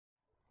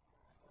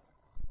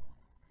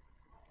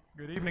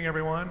Good evening,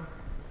 everyone.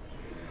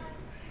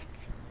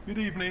 Good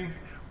evening.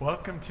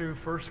 Welcome to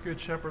First Good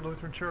Shepherd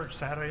Lutheran Church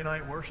Saturday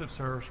night worship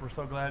service. We're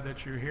so glad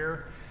that you're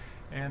here.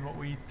 And what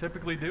we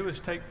typically do is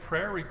take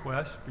prayer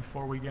requests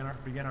before we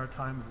begin our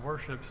time of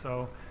worship.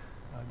 So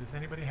does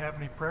anybody have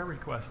any prayer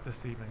requests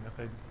this evening that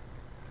they'd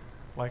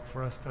like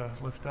for us to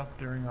lift up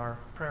during our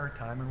prayer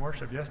time and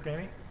worship? Yes,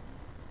 Danny?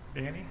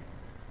 Danny?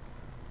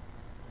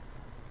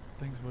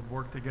 Things would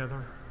work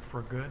together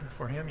for good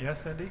for him.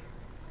 Yes, Cindy?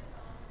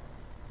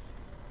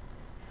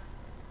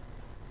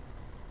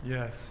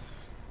 Yes.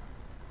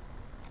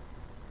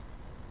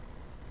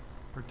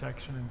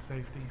 Protection and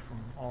safety from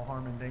all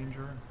harm and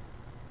danger.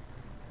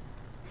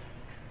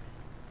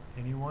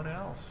 Anyone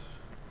else?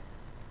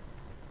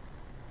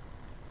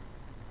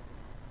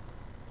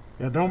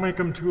 Yeah, don't make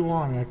them too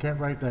long. I can't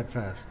write that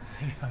fast.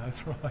 Yeah,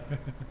 that's right.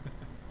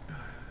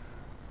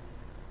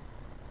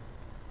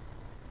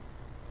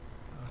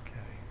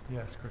 Okay.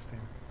 Yes, Christine.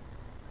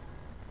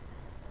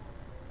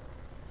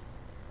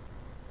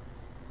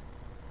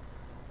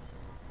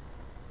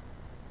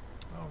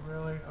 Oh,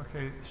 really?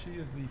 Okay, she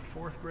is the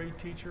 4th grade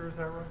teacher, is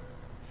that right?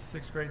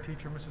 6th grade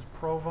teacher, Mrs.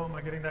 Provo, am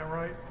I getting that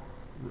right?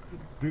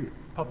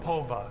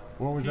 Popova.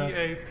 What was that?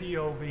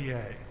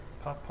 P-A-P-O-V-A.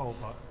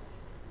 Popova.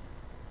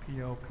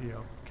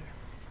 P-O-P-O.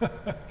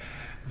 Okay.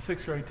 The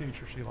 6th grade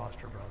teacher, she lost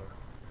her brother.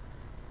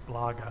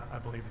 Blaga, I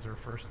believe, is her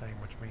first name,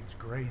 which means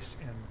grace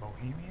in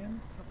Bohemian,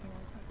 something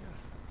like that. Yes.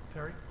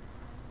 Terry?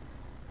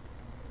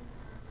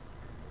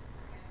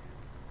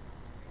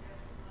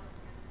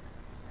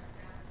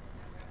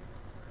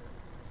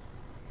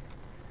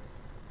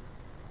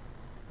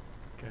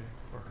 Okay,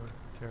 for her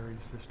Terry's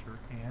sister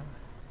Ann.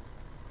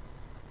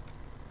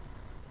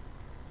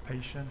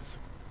 Patience,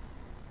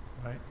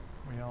 right?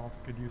 We all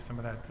could use some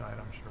of that tonight,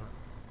 I'm sure.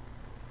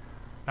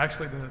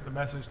 Actually, the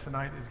message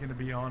tonight is going to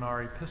be on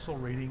our epistle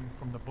reading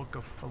from the book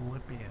of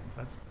Philippians.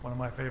 That's one of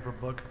my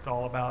favorite books. It's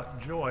all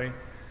about joy,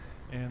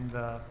 and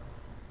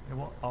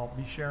I'll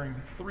be sharing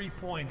 3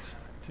 points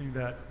to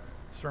that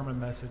sermon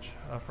message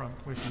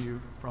with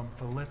you from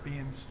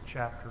Philippians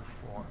chapter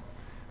 4.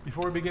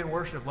 Before we begin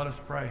worship, let us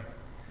pray.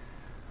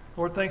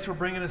 Lord, thanks for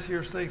bringing us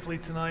here safely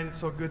tonight. It's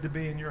so good to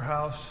be in your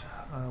house.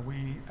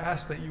 We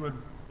ask that you would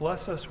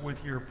bless us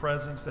with your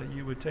presence, that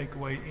you would take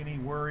away any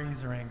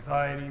worries or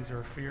anxieties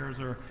or fears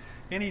or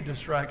any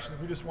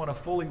distractions. We just want to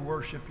fully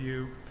worship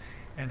you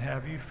and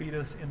have you feed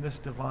us in this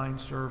divine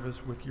service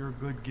with your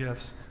good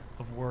gifts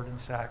of word and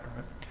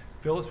sacrament.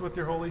 Fill us with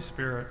your Holy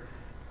Spirit.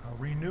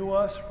 Renew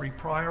us,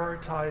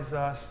 reprioritize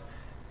us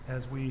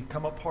as we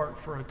come apart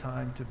for a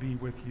time to be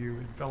with you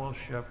in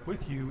fellowship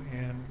with you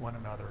and one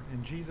another.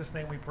 In Jesus'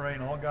 name we pray,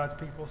 and all God's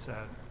people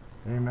said,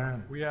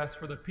 Amen. we ask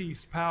for the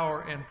peace,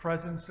 power, and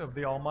presence of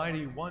the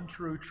Almighty, one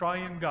true,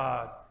 triune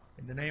God,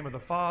 in the name of the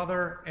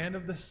Father, and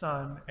of the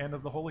Son, and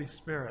of the Holy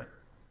Spirit.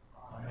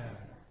 Amen.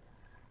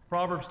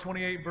 Proverbs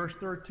 28, verse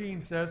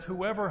 13 says,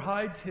 whoever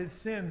hides his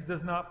sins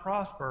does not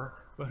prosper,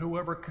 but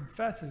whoever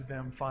confesses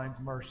them finds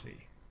mercy.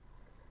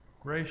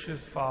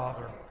 Gracious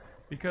Father,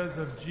 because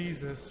of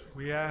Jesus,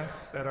 we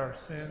ask that our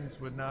sins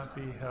would not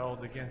be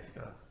held against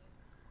us.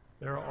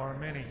 There are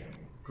many: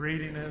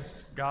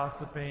 greediness,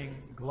 gossiping,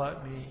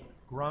 gluttony,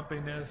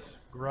 grumpiness,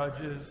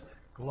 grudges,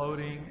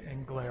 gloating,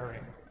 and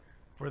glaring.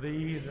 For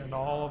these and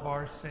all of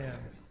our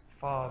sins,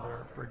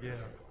 Father,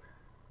 forgive.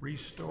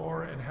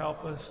 Restore and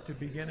help us to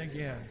begin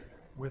again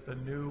with a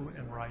new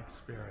and right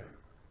spirit.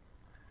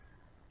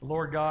 The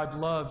Lord God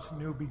loves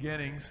new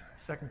beginnings.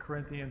 2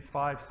 Corinthians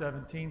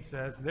 5:17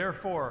 says,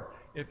 therefore,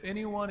 if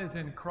anyone is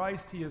in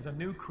Christ, he is a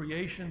new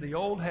creation. The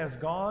old has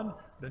gone,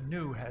 the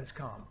new has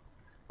come.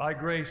 By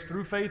grace,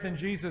 through faith in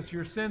Jesus,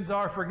 your sins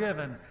are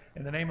forgiven.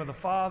 In the name of the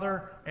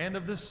Father, and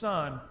of the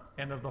Son,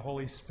 and of the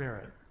Holy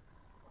Spirit.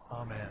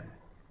 Amen.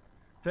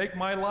 Take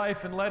my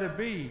life and let it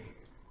be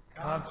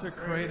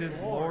consecrated,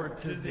 Lord,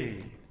 to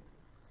thee.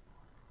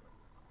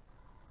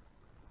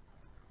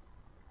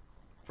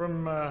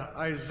 From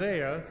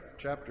Isaiah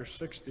chapter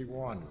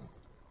 61.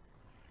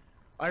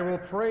 I will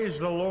praise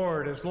the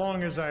Lord as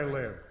long as I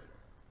live.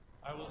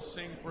 I will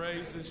sing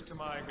praises to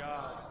my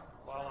God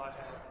while I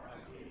have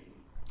my being.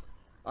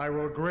 I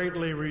will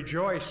greatly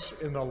rejoice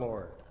in the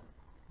Lord.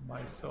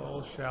 My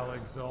soul shall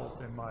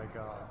exult in my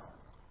God.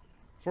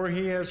 For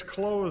he has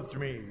clothed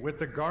me with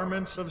the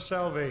garments of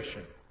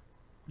salvation.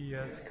 He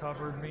has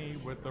covered me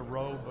with the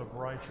robe of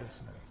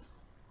righteousness.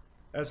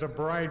 As a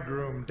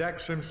bridegroom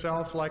decks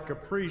himself like a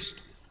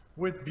priest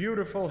with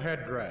beautiful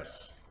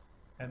headdress.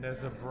 And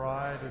as a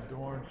bride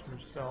adorns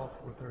herself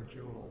with her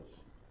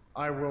jewels.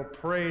 I will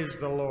praise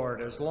the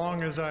Lord as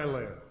long as I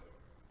live.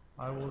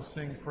 I will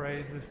sing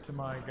praises to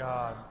my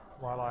God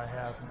while I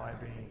have my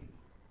being.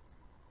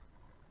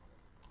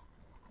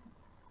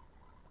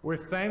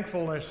 With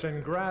thankfulness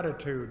and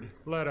gratitude,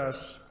 let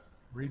us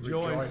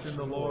rejoice in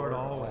the Lord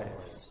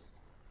always.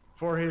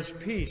 For his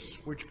peace,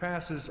 which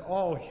passes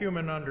all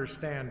human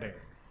understanding,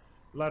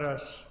 let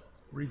us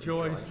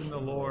rejoice in the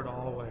Lord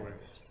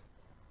always.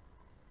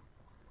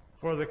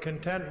 For the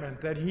contentment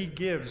that he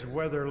gives,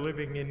 whether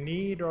living in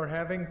need or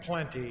having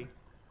plenty,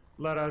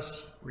 Let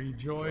us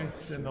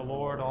rejoice in the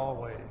Lord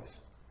always.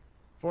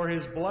 For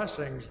his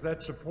blessings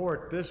that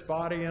support this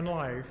body and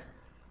life,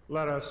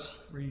 let us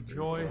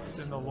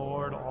rejoice in the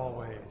Lord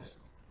always.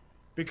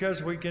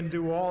 Because we can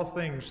do all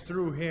things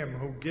through him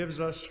who gives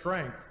us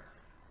strength,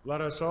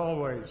 let us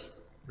always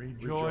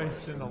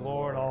rejoice in the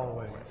Lord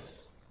always.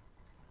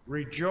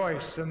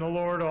 Rejoice in the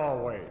Lord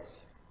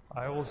always.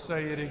 I will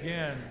say it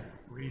again,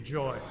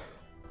 rejoice.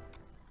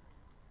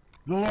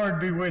 The Lord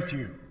be with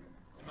you.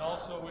 And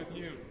also with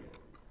you.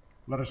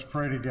 Let us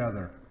pray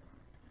together.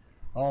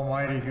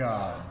 Almighty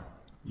God,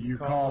 you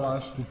call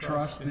us to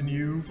trust in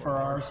you for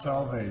our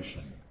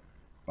salvation.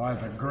 By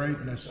the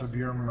greatness of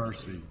your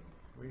mercy,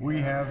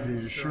 we have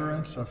the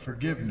assurance of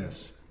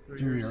forgiveness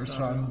through your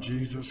Son,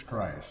 Jesus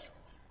Christ.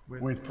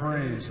 With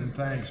praise and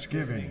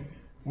thanksgiving,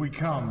 we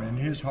come in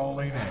his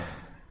holy name.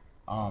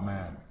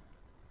 Amen.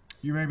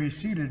 You may be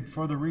seated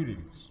for the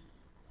readings.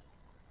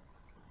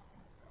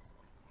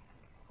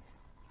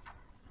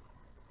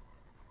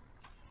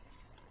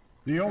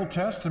 The Old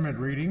Testament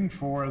reading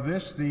for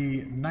this,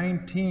 the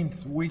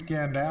 19th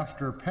weekend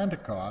after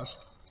Pentecost,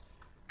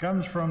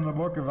 comes from the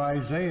book of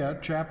Isaiah,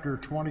 chapter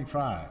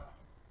 25.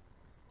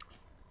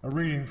 A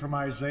reading from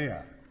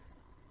Isaiah.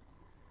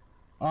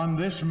 On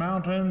this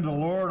mountain the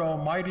Lord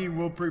Almighty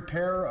will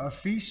prepare a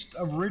feast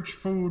of rich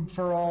food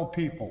for all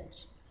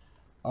peoples,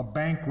 a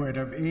banquet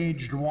of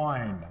aged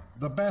wine,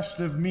 the best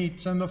of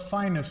meats and the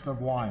finest of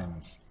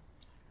wines.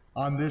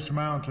 On this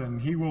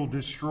mountain he will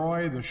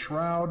destroy the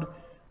shroud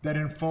that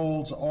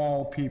enfolds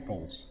all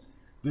peoples,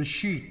 the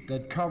sheet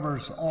that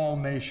covers all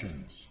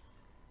nations.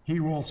 He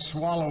will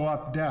swallow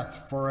up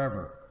death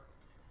forever.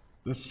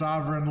 The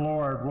sovereign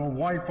Lord will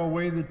wipe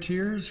away the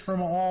tears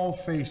from all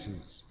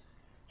faces.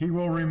 He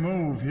will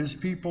remove his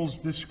people's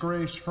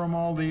disgrace from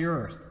all the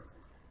earth.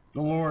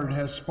 The Lord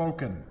has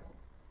spoken.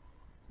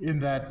 In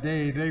that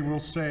day they will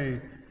say,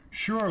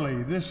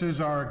 surely this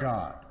is our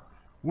God.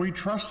 We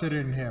trusted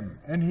in him,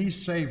 and he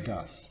saved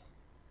us.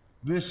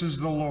 This is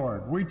the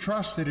Lord. We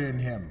trusted in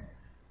him.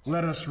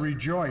 Let us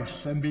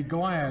rejoice and be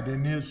glad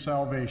in his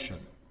salvation.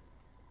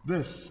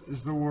 This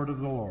is the word of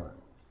the Lord.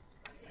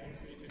 Thanks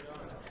be to God.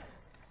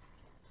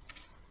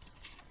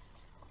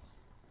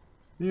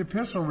 The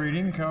epistle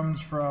reading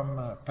comes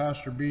from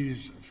Pastor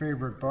B's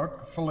favorite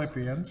book,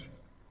 Philippians,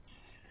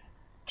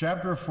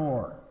 chapter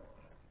 4.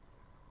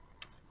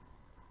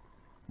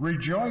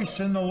 Rejoice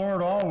in the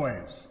Lord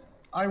always.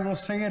 I will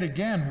say it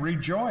again,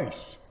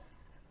 rejoice.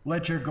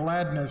 Let your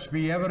gladness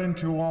be evident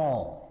to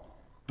all.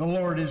 The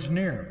Lord is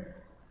near.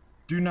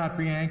 Do not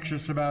be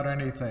anxious about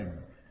anything,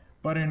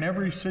 but in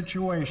every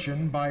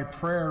situation, by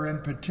prayer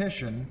and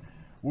petition,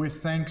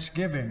 with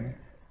thanksgiving,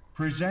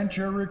 present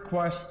your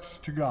requests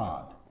to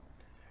God.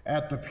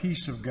 At the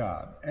peace of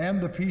God,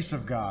 and the peace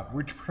of God,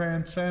 which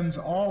transcends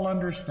all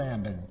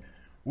understanding,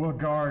 will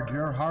guard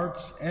your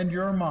hearts and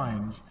your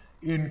minds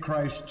in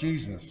Christ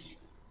Jesus.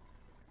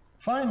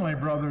 Finally,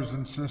 brothers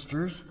and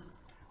sisters,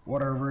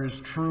 whatever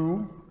is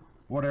true,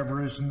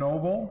 whatever is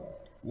noble,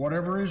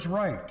 whatever is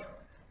right,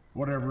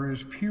 whatever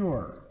is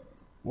pure,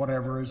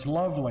 whatever is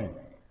lovely,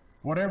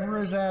 whatever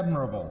is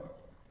admirable,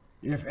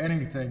 if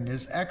anything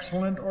is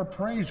excellent or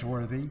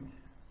praiseworthy,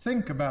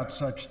 think about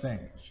such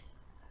things.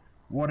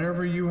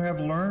 Whatever you have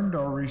learned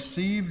or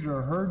received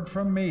or heard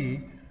from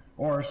me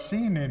or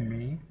seen in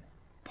me,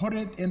 put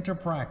it into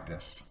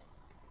practice,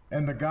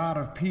 and the God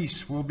of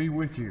peace will be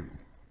with you.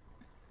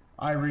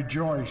 I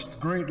rejoiced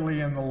greatly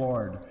in the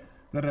Lord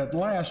that at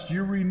last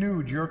you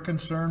renewed your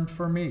concern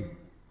for me.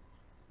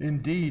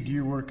 Indeed,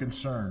 you were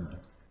concerned,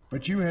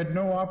 but you had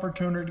no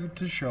opportunity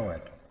to show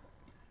it.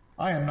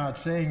 I am not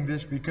saying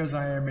this because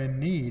I am in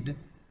need,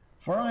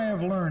 for I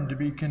have learned to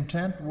be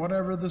content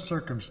whatever the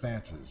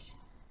circumstances.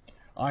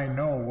 I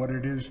know what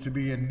it is to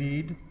be in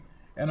need,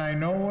 and I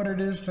know what it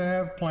is to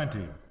have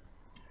plenty.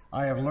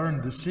 I have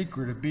learned the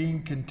secret of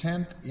being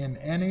content in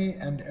any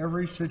and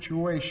every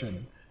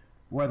situation,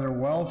 whether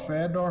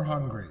well-fed or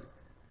hungry,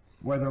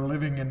 whether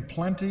living in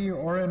plenty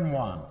or in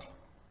want.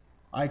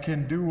 I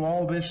can do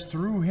all this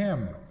through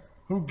him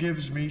who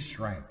gives me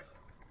strength.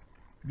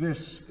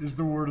 This is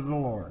the word of the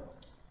Lord.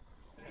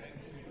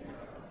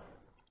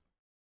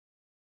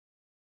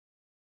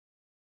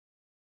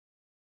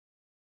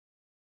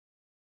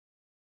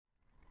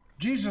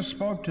 Jesus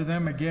spoke to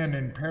them again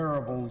in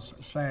parables,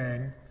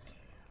 saying,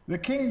 the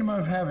kingdom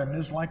of heaven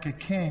is like a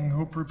king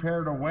who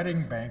prepared a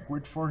wedding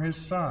banquet for his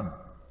son.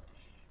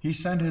 He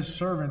sent his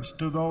servants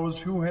to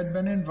those who had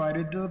been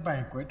invited to the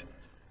banquet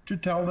to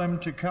tell them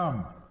to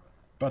come,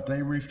 but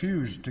they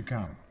refused to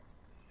come.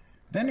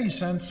 Then he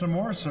sent some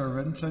more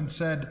servants and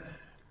said,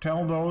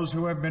 tell those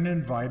who have been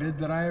invited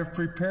that I have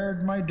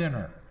prepared my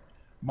dinner.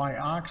 My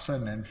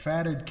oxen and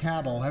fatted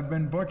cattle have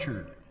been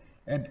butchered,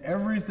 and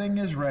everything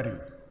is ready.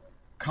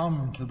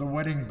 Come to the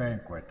wedding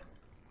banquet.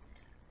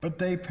 But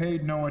they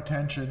paid no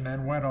attention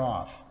and went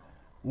off,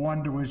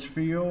 one to his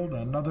field,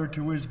 another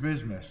to his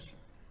business.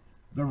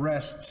 The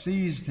rest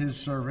seized his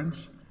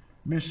servants,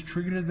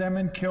 mistreated them,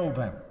 and killed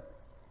them.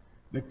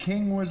 The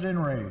king was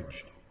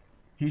enraged.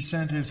 He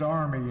sent his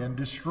army and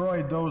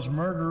destroyed those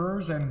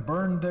murderers and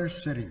burned their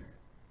city.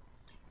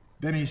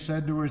 Then he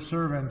said to his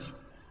servants,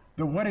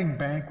 "The wedding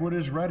banquet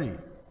is ready,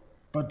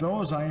 but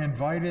those I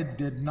invited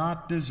did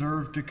not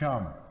deserve to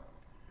come.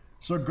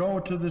 So go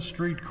to the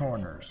street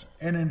corners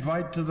and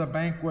invite to the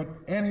banquet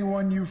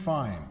anyone you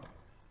find."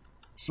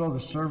 So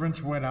the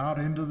servants went out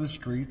into the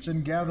streets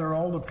and gathered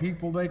all the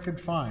people they could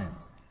find,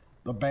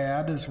 the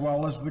bad as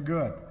well as the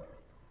good,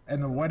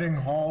 and the wedding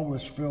hall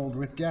was filled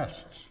with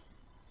guests.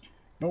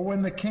 But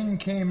when the king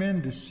came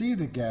in to see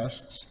the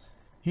guests,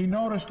 he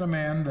noticed a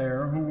man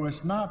there who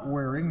was not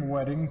wearing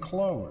wedding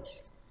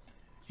clothes.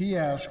 He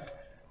asked,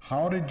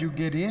 "How did you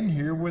get in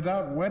here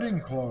without wedding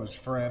clothes,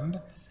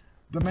 friend?"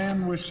 The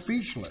man was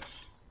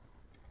speechless.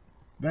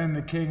 Then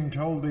the king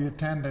told the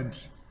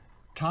attendants,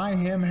 "Tie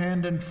him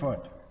hand and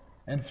foot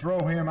and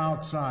throw him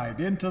outside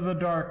into the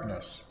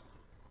darkness,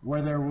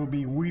 where there will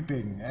be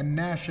weeping and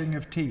gnashing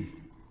of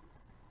teeth.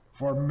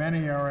 For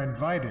many are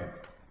invited,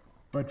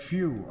 but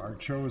few are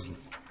chosen."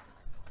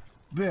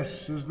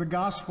 This is the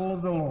gospel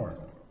of the Lord.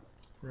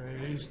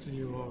 Praise to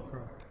you, O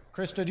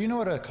Christ. Krista, do you know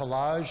what a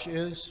collage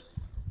is?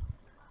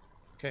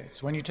 Okay,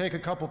 it's when you take a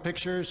couple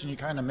pictures and you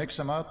kind of mix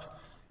them up.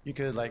 You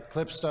could like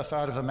clip stuff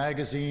out of a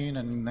magazine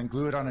and then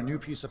glue it on a new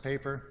piece of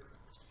paper.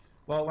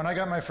 Well, when I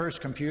got my first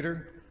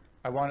computer,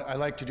 I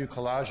like to do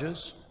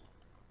collages.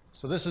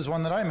 So this is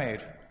one that I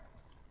made.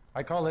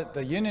 I call it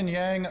the yin and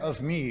yang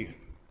of me.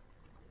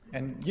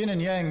 And yin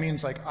and yang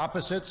means like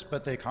opposites,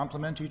 but they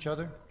complement each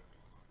other.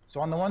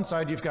 So on the one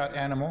side, you've got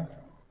animal.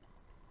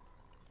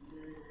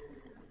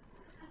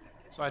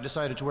 So I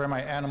decided to wear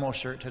my animal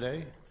shirt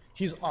today.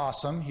 He's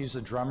awesome. He's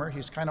a drummer.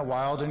 He's kind of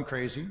wild and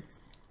crazy.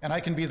 And I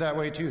can be that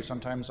way too.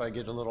 Sometimes I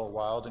get a little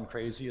wild and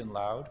crazy and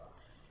loud.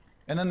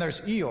 And then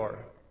there's Eeyore.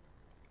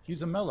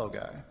 He's a mellow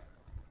guy.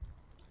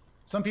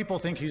 Some people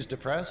think he's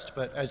depressed,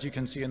 but as you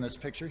can see in this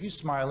picture, he's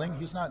smiling.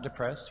 He's not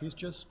depressed. He's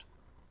just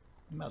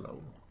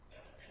mellow.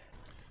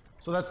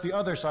 So that's the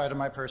other side of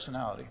my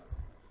personality.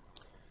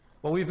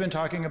 Well, we've been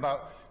talking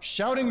about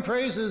shouting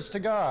praises to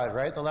God,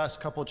 right? The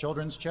last couple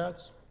children's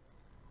chats.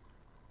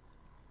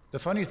 The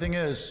funny thing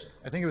is,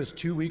 I think it was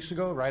 2 weeks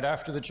ago, right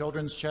after the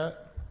children's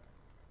chat,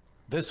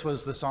 this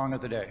was the song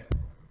of the day.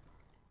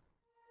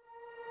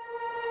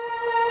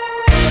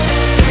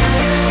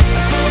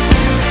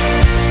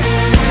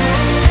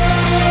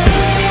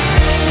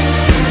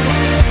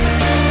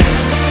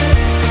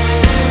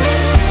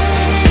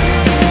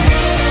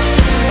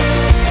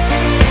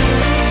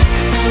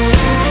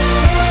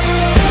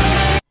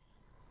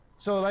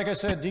 So like I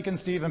said, Deacon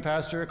Steve and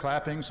Pastor are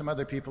clapping, some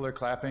other people are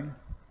clapping,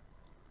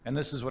 and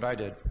this is what I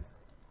did.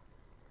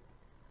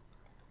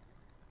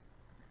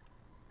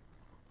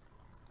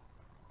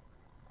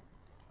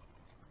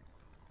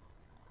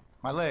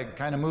 My leg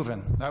kind of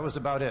moving, that was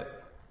about it.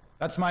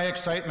 That's my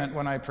excitement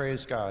when I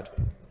praise God.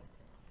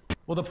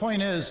 Well, the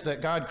point is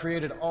that God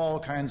created all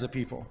kinds of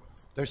people.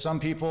 There's some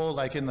people,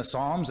 like in the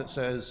Psalms, it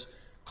says,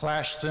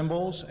 clash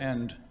cymbals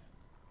and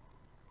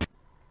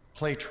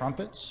play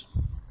trumpets.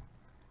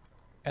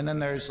 And then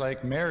there's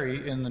like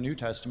Mary in the New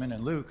Testament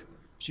and Luke.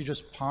 She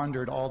just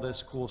pondered all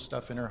this cool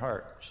stuff in her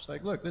heart. She's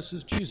like, look, this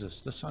is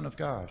Jesus, the Son of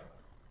God.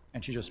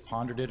 And she just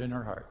pondered it in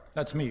her heart.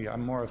 That's me.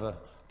 I'm more of a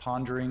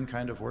pondering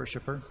kind of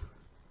worshiper.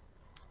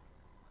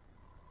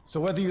 So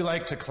whether you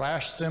like to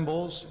clash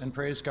cymbals and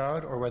praise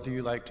God, or whether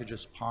you like to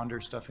just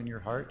ponder stuff in your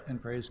heart and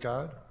praise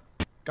God,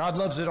 God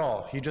loves it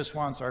all. He just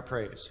wants our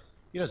praise.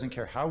 He doesn't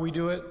care how we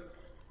do it,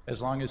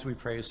 as long as we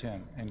praise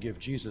him and give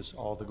Jesus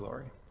all the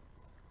glory.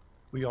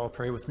 Will you all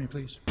pray with me,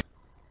 please?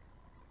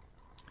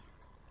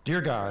 Dear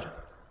God,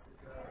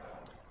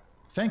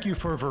 thank you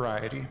for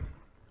variety.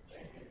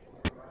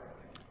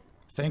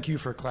 Thank you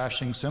for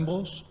clashing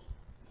cymbals.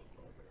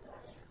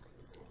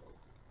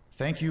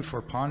 Thank you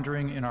for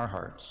pondering in our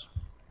hearts.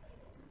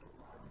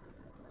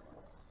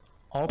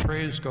 All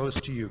praise goes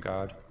to you,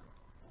 God.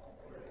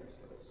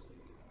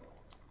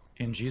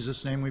 In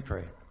Jesus' name we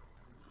pray.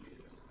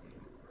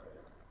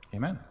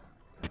 Amen.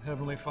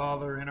 Heavenly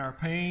Father, in our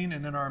pain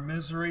and in our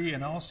misery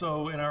and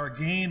also in our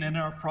gain and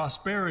our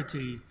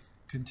prosperity,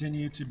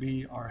 continue to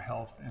be our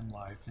health and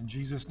life. In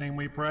Jesus' name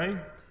we pray.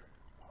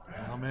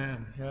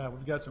 Amen. Yeah,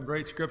 we've got some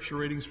great scripture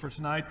readings for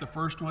tonight. The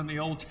first one in the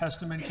Old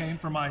Testament came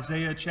from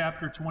Isaiah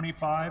chapter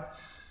 25.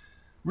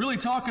 Really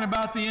talking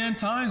about the end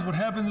times, what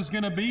heaven is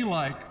going to be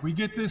like. We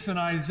get this in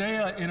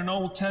Isaiah in an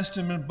Old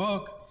Testament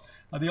book.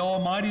 The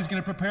Almighty is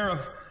going to prepare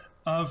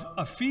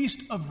a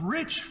feast of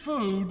rich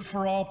food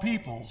for all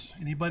peoples.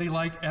 Anybody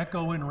like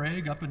Echo and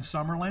Rig up in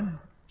Summerlin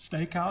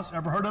Steakhouse?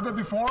 Ever heard of it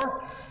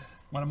before?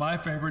 One of my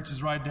favorites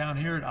is right down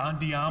here at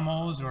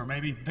Andiamo's or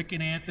maybe Vic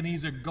and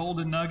Anthony's at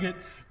Golden Nugget.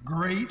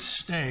 Great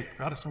steak.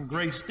 Out of some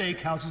great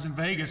steakhouses in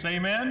Vegas.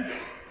 Amen?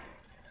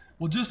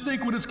 Well, just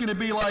think what it's going to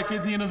be like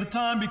at the end of the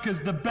time, because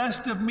the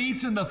best of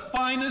meats and the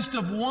finest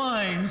of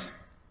wines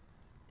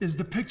is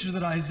the picture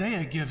that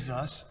Isaiah gives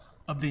us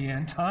of the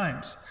end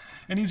times.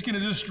 And he's going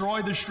to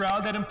destroy the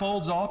shroud that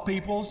enfolds all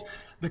peoples,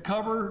 the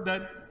cover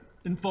that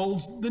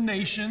enfolds the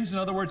nations. In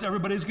other words,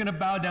 everybody's going to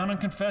bow down and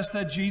confess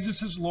that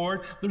Jesus is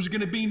Lord. There's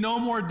going to be no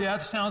more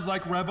death. Sounds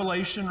like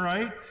Revelation,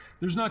 right?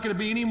 There's not going to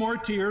be any more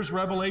tears,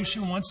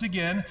 Revelation once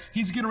again.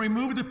 He's going to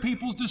remove the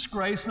people's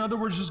disgrace. In other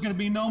words, there's going to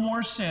be no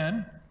more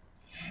sin.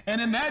 And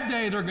in that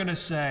day, they're going to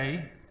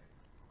say,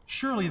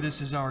 surely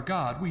this is our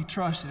God. We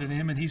trusted in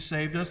him and he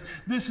saved us.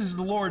 This is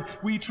the Lord.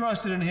 We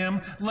trusted in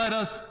him. Let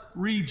us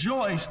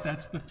rejoice.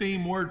 That's the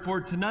theme word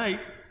for tonight.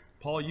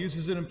 Paul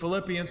uses it in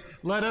Philippians.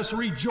 Let us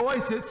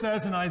rejoice, it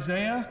says in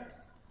Isaiah,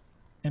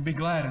 and be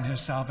glad in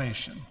his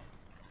salvation.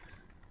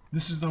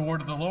 This is the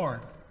word of the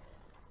Lord.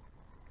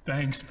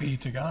 Thanks be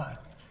to God.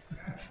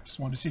 Just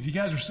wanted to see if you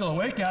guys are still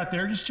awake out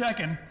there, just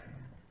checking.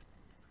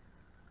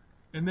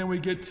 And then we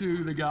get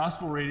to the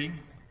gospel reading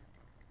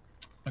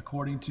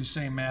according to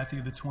St.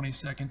 Matthew, the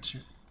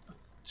 22nd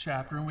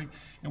chapter.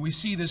 And we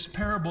see this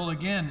parable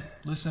again.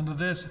 Listen to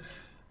this.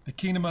 The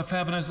kingdom of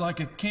heaven is like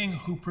a king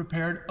who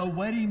prepared a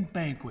wedding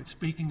banquet.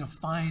 Speaking of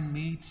fine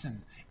meats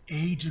and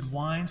aged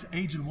wines.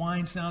 Aged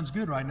wine sounds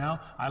good right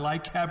now. I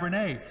like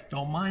Cabernet.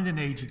 Don't mind an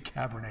aged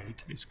Cabernet.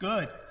 It tastes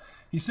good.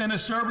 He sent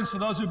his servants to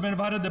those who have been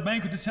invited to the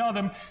banquet to tell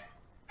them,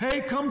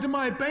 hey, come to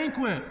my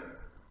banquet.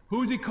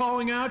 Who's he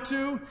calling out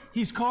to?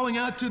 He's calling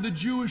out to the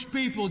Jewish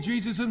people.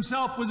 Jesus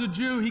himself was a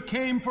Jew. He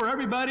came for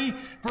everybody,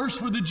 first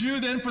for the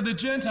Jew, then for the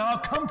Gentile.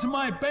 Come to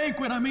my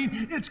banquet. I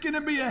mean, it's going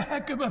to be a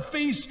heck of a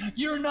feast.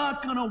 You're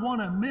not going to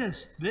want to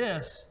miss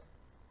this.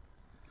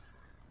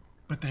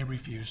 But they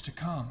refused to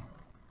come.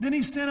 Then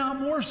he sent out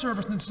more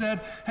servants and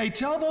said, hey,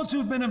 tell those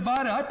who've been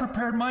invited, I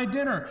prepared my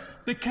dinner.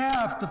 The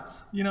calf,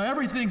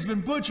 everything's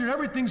been butchered,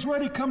 everything's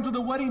ready. Come to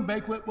the wedding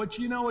banquet. But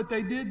you know what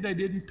they did? They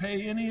didn't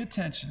pay any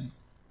attention.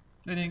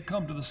 They didn't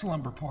come to the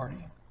slumber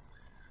party.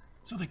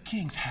 So the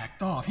king's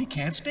hacked off. He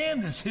can't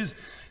stand this.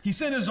 He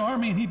sent his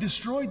army and he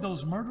destroyed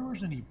those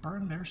murderers and he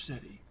burned their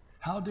city.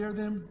 How dare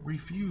them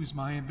refuse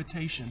my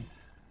invitation,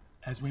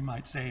 as we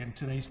might say in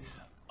today's,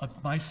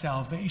 of my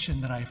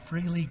salvation that I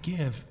freely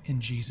give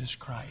in Jesus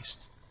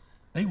Christ.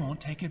 They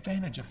won't take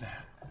advantage of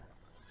that.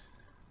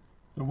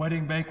 The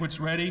wedding banquet's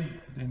ready.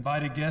 The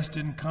invited guest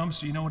didn't come,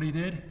 so you know what he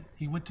did?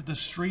 He went to the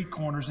street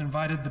corners,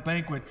 invited the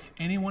banquet.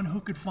 Anyone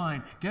who could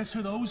find. Guess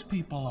who those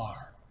people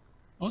are?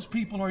 Those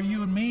people are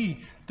you and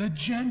me, the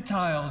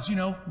Gentiles,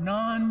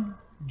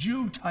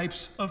 non-Jew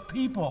types of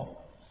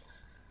people.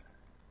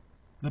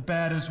 The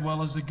bad as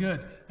well as the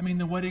good. I mean,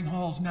 the wedding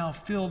hall's now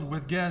filled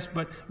with guests,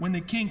 but when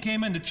the king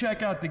came in to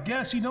check out the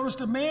guests, he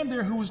noticed a man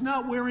there who was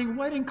not wearing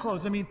wedding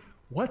clothes. I mean,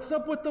 what's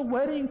up with the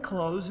wedding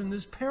clothes in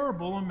this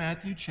parable in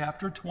Matthew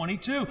chapter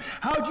 22?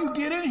 How'd you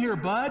get in here,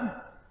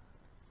 bud?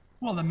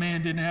 Well, the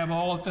man didn't have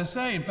all to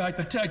say. In fact,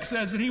 the text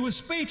says that he was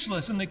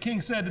speechless. And the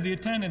king said to the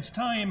attendants,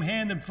 tie him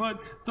hand and foot,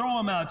 throw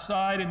him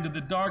outside into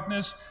the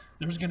darkness.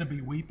 There's going to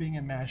be weeping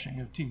and gnashing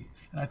of teeth.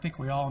 And I think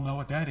we all know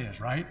what that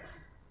is, right?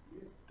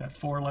 That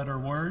four-letter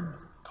word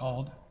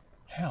called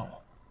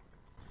hell.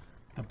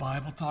 The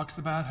Bible talks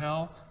about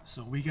hell,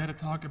 so we got to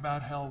talk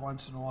about hell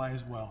once in a while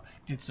as well.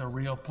 It's a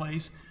real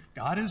place.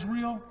 God is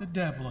real, the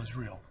devil is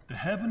real. The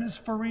heaven is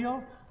for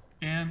real,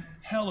 and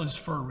hell is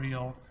for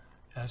real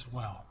as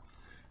well.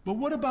 But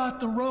what about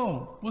the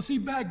robe? Well, see,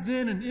 back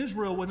then in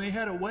Israel, when they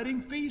had a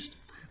wedding feast,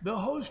 the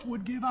host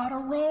would give out a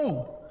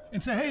robe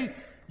and say, hey,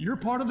 you're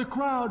part of the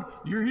crowd.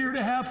 You're here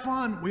to have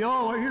fun. We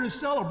all are here to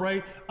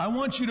celebrate. I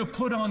want you to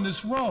put on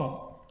this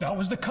robe. That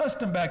was the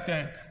custom back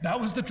then. That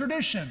was the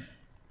tradition.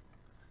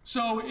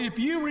 So if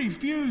you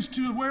refuse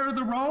to wear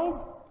the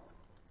robe,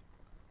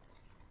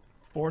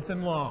 fourth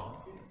and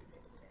long,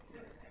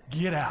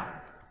 get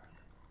out.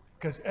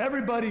 Because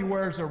everybody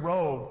wears a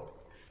robe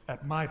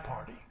at my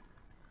party.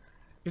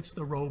 It's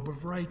the robe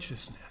of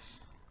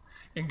righteousness.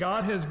 And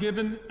God has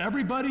given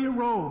everybody a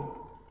robe.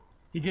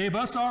 He gave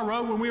us our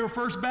robe when we were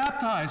first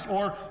baptized,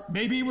 or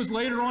maybe it was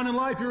later on in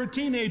life. You're a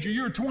teenager,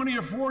 you're 20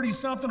 or 40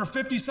 something or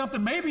 50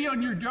 something, maybe on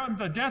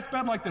the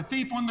deathbed like the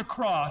thief on the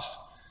cross,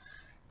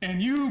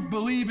 and you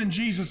believe in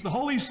Jesus. The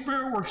Holy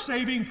Spirit works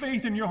saving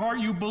faith in your heart.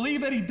 You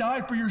believe that he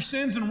died for your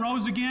sins and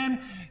rose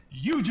again.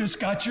 You just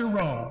got your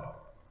robe,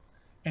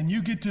 and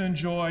you get to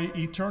enjoy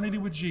eternity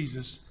with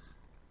Jesus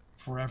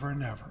forever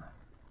and ever.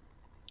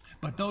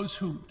 But those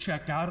who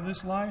check out of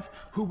this life,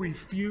 who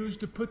refuse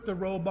to put the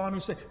robe on, who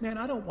say, man,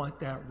 I don't want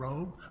that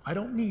robe. I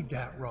don't need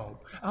that robe.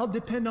 I'll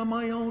depend on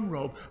my own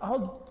robe.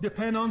 I'll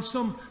depend on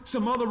some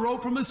other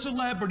robe from a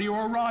celebrity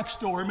or a rock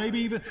star, or maybe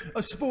even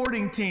a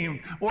sporting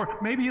team, or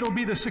maybe it'll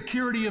be the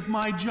security of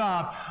my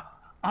job.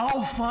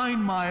 I'll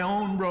find my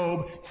own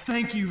robe.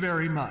 Thank you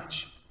very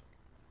much.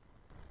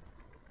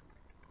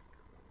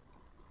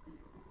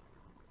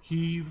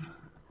 Heave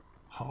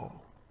ho.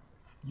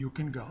 You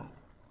can go.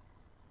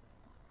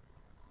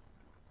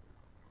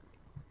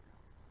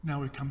 Now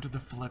we come to the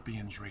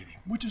Philippians reading,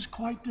 which is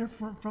quite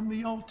different from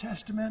the Old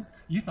Testament.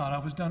 You thought I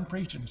was done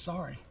preaching,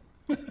 sorry.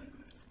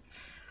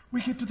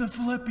 We get to the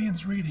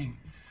Philippians reading.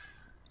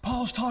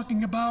 Paul's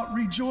talking about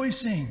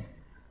rejoicing.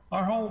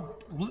 Our whole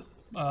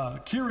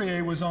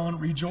Kyrie was on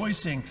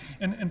rejoicing.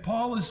 And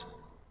Paul is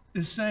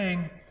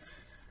saying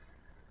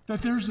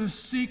that there's a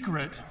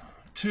secret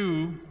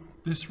to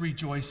this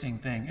rejoicing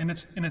thing. And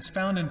it's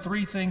found in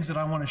three things that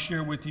I want to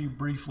share with you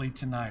briefly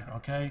tonight,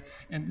 okay?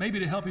 And maybe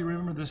to help you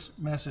remember this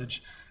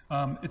message,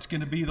 It's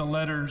going to be the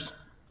letters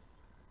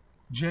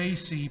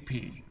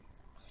JCP.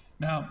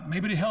 Now,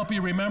 maybe to help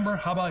you remember,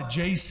 how about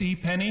J.C.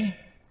 Penney?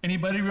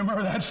 Anybody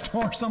remember that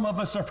store? Some of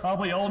us are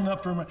probably old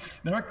enough to remember.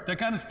 They're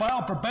kind of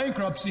filed for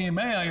bankruptcy in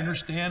May, I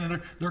understand,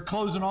 and they're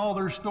closing all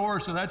their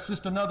stores, so that's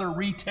just another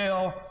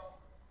retail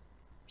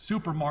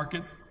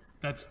supermarket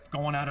that's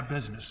going out of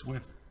business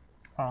with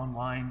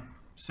online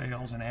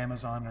sales and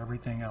Amazon and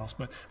everything else.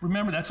 But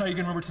remember, that's how you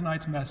can remember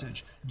tonight's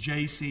message,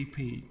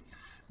 JCP.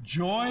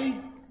 Joy,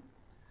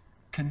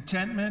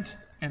 contentment,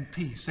 and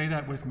peace. Say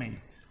that with me.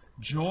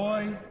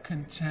 Joy,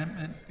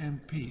 contentment,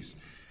 and peace.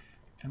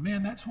 And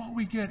man, that's what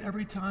we get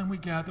every time we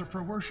gather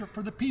for worship.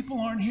 For the people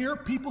who aren't here,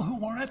 people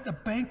who aren't at the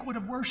banquet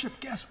of worship,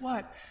 guess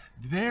what?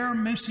 They're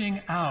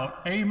missing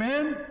out.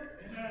 Amen?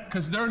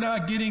 Because they're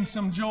not getting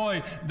some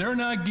joy. They're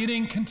not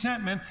getting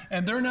contentment.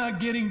 And they're not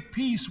getting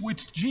peace,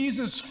 which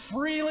Jesus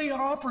freely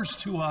offers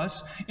to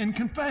us in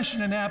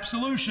confession and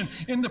absolution,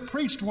 in the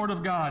preached word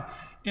of God,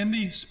 in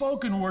the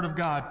spoken word of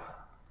God,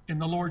 in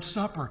the Lord's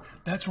Supper.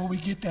 That's where we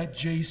get that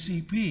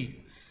JCP.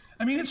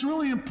 I mean, it's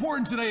really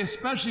important today,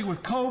 especially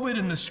with COVID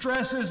and the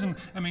stresses. And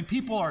I mean,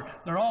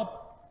 they're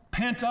all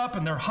pent up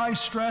and they're high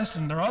stressed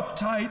and they're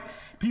uptight.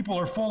 People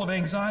are full of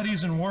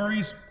anxieties and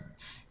worries.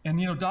 And,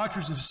 you know,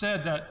 doctors have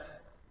said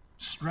that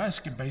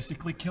stress can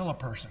basically kill a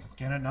person,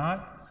 can it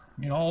not?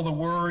 I mean, all the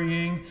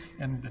worrying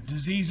and the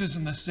diseases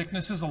and the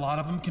sicknesses, a lot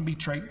of them can be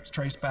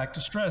traced back to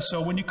stress.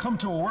 So when you come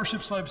to a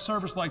worship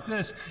service like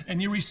this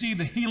and you receive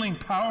the healing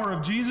power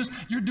of Jesus,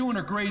 you're doing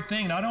a great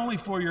thing, not only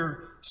for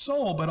your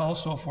soul, but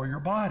also for your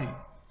body.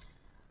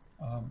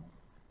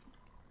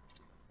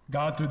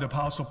 God, through the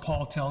Apostle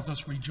Paul, tells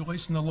us,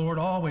 rejoice in the Lord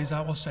always.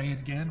 I will say it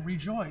again,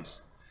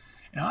 rejoice.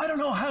 And I don't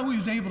know how he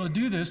was able to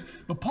do this,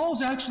 but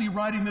Paul's actually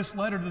writing this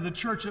letter to the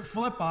church at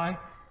Philippi,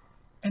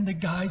 and the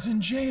guy's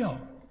in jail.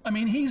 I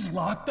mean, he's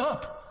locked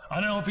up. I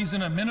don't know if he's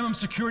in a minimum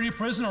security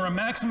prison or a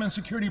maximum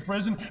security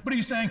prison, but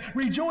he's saying,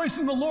 rejoice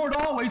in the Lord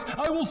always.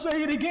 I will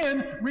say it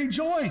again,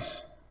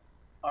 rejoice.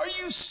 Are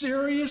you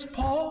serious,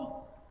 Paul?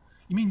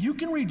 You mean you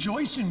can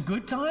rejoice in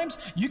good times?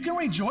 You can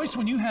rejoice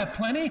when you have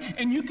plenty,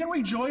 and you can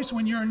rejoice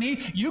when you're in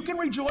need. You can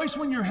rejoice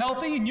when you're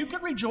healthy, and you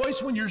can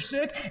rejoice when you're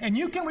sick, and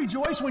you can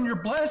rejoice when you're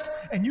blessed,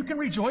 and you can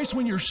rejoice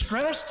when you're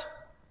stressed?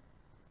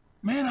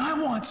 Man, I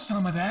want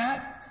some of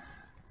that.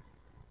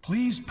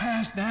 Please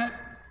pass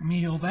that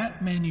meal,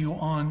 that menu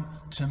on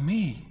to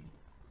me.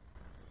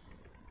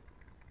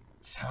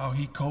 It's how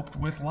he coped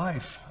with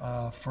life.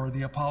 For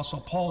the Apostle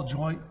Paul,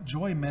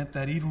 joy meant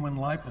that even when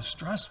life was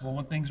stressful,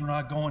 when things were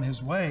not going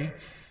his way,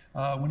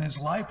 when his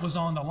life was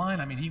on the line,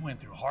 I mean, he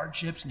went through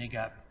hardships and he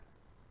got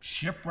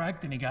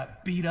shipwrecked and he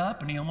got beat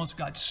up and he almost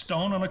got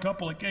stoned on a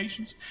couple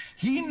occasions.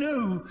 He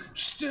knew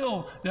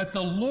still that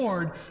the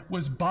Lord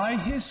was by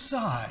his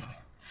side.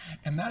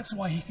 And that's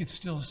why he could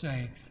still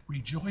say,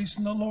 rejoice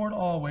in the Lord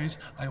always.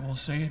 I will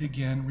say it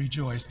again,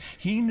 rejoice.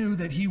 He knew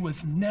that he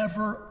was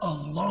never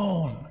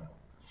alone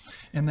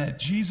and that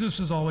Jesus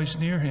was always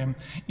near him.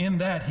 In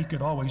that, he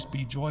could always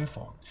be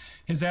joyful.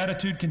 His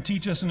attitude can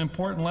teach us an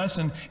important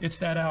lesson. It's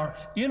that our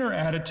inner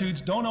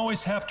attitudes don't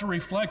always have to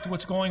reflect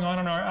what's going on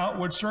in our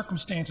outward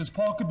circumstances.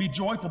 Paul could be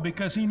joyful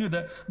because he knew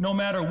that no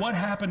matter what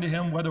happened to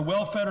him, whether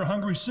well-fed or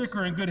hungry, sick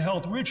or in good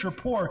health, rich or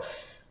poor,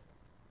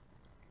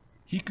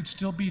 he could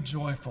still be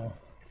joyful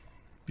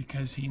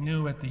because he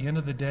knew at the end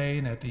of the day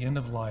and at the end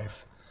of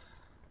life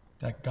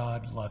that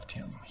God loved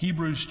him.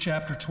 Hebrews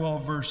chapter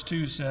 12, verse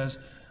 2 says,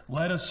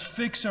 let us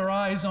fix our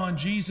eyes on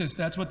Jesus.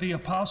 That's what the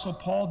Apostle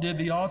Paul did,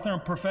 the author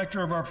and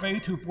perfecter of our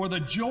faith, who for the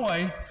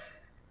joy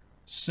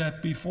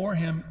set before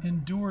him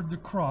endured the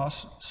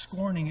cross,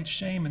 scorning its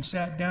shame, and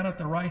sat down at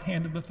the right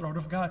hand of the throne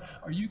of God.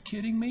 Are you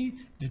kidding me?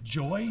 The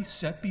joy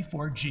set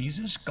before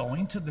Jesus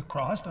going to the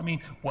cross? I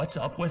mean, what's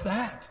up with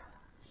that?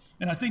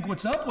 And I think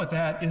what's up with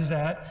that is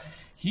that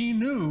he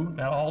knew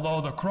that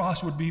although the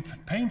cross would be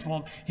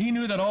painful, he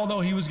knew that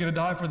although he was going to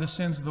die for the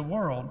sins of the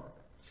world,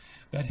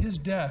 that his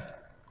death,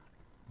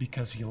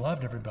 because he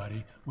loved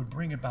everybody, would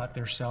bring about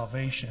their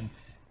salvation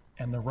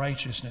and the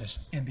righteousness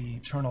and the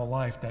eternal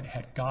life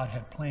that God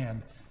had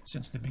planned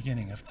since the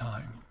beginning of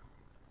time.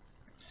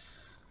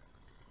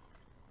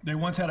 They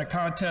once had a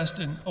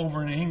contest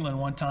over in England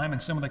one time,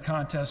 and some of the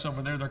contests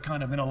over there, they're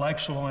kind of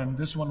intellectual, and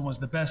this one was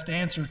the best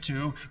answer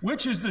to,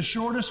 which is the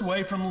shortest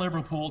way from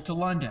Liverpool to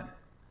London?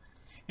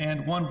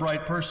 And one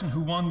bright person who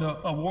won the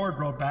award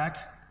wrote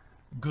back,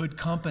 good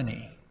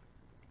company.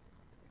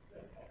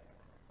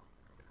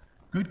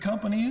 Good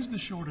company is the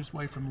shortest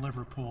way from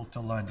Liverpool to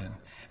London.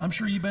 I'm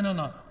sure you've been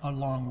on a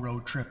long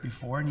road trip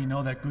before, and you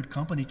know that good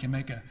company can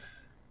make a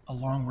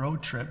long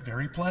road trip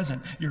very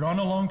pleasant. You're on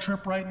a long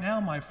trip right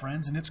now, my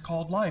friends, and it's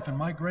called life. And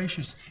my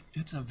gracious,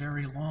 it's a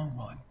very long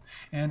one.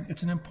 And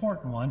it's an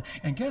important one.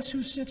 And guess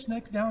who sits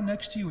down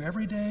next to you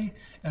every day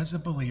as a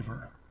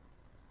believer?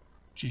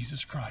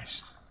 Jesus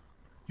Christ,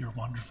 your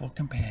wonderful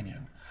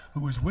companion,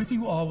 who is with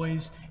you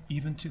always,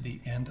 even to the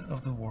end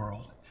of the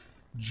world.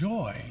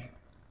 Joy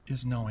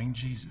is knowing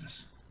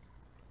Jesus.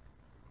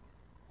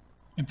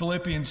 In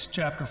Philippians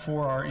chapter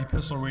 4, our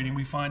epistle reading,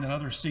 we find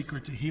another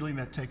secret to healing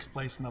that takes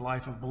place in the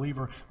life of a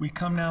believer. We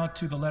come now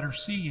to the letter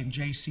C in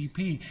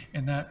JCP,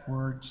 and that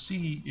word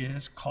C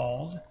is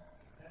called,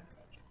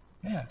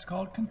 it's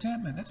called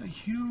contentment. That's a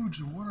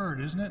huge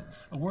word, isn't it?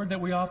 A word that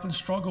we often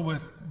struggle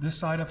with this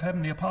side of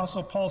heaven. The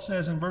Apostle Paul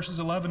says in verses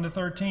 11 to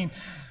 13,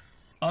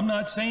 I'm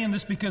not saying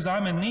this because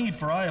I'm in need,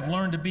 for I have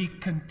learned to be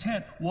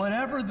content,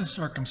 whatever the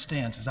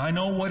circumstances. I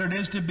know what it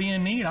is to be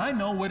in need. I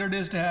know what it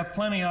is to have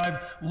plenty.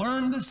 I've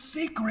learned the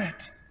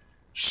secret.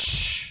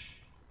 Shh.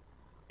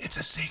 It's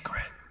a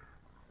secret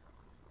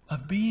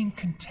of being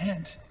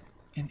content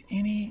in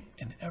any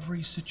and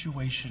every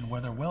situation,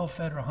 whether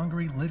well-fed or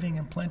hungry, living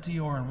in plenty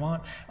or in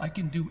want. I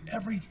can do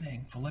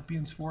everything,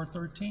 Philippians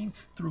 4:13,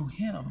 through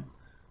him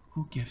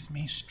who gives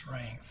me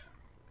strength.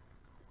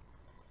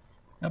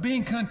 Now,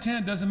 being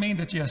content doesn't mean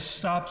that you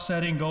stop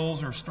setting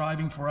goals or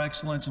striving for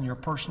excellence in your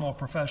personal or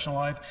professional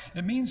life.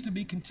 It means to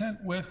be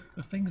content with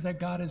the things that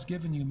God has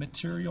given you,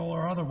 material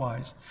or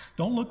otherwise.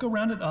 Don't look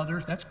around at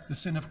others. That's the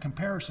sin of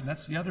comparison.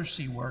 That's the other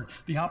C word.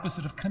 The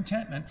opposite of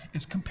contentment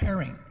is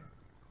comparing.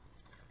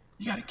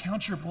 You got to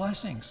count your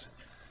blessings.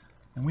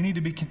 And we need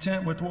to be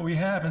content with what we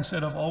have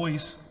instead of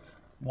always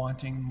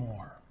wanting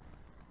more.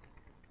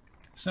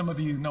 Some of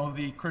you know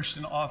the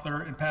Christian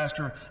author and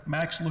pastor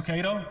Max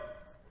Lucado.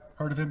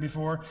 Heard of him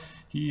before?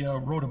 He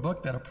wrote a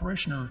book that a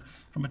parishioner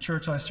from a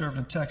church I served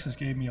in Texas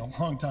gave me a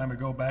long time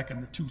ago, back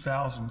in the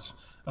 2000s,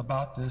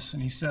 about this.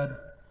 And he said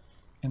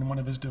in one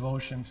of his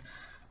devotions,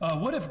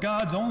 what if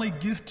God's only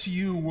gift to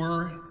you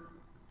were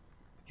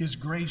his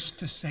grace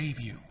to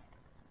save you?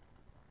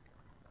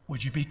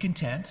 Would you be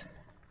content?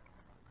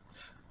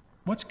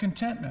 What's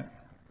contentment?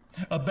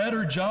 A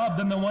better job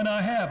than the one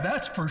I have,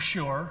 that's for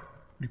sure,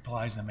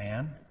 replies a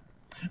man.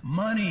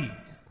 Money,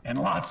 and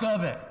lots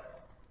of it,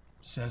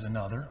 says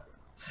another.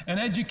 An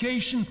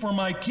education for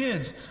my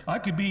kids, I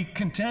could be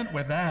content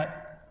with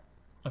that,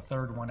 a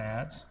third one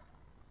adds.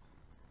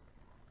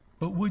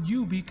 But would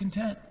you be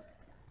content?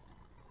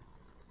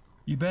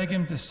 You beg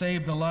him to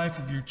save the life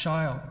of your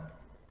child.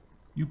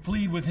 You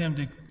plead with him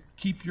to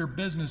keep your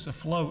business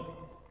afloat.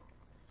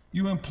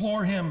 You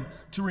implore him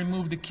to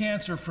remove the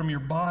cancer from your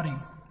body.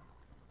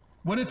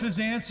 What if his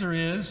answer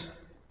is,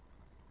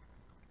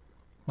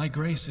 my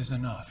grace is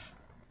enough?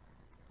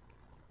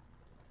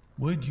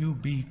 Would you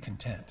be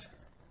content?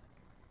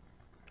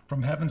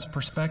 From heaven's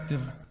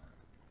perspective,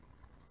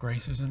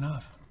 grace is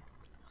enough.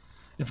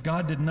 If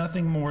God did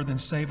nothing more than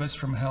save us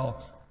from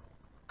hell,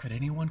 could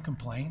anyone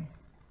complain?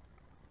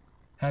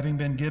 Having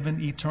been given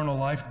eternal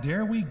life,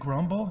 dare we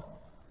grumble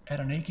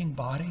at an aching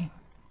body?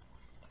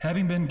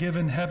 Having been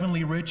given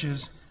heavenly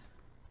riches,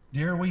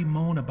 dare we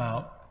moan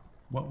about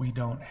what we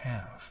don't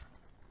have?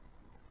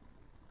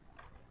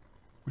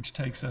 Which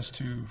takes us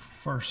to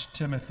 1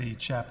 Timothy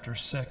chapter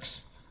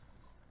 6,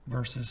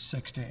 verses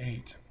 6 to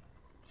 8.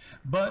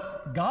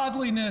 But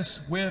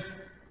godliness with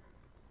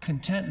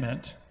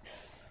contentment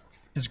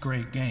is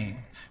great gain.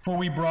 For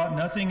we brought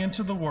nothing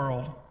into the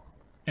world,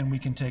 and we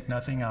can take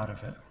nothing out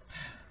of it.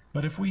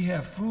 But if we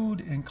have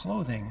food and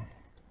clothing,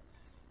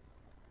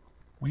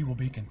 we will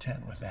be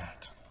content with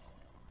that.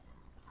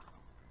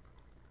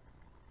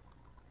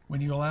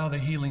 When you allow the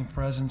healing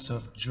presence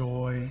of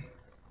joy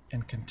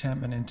and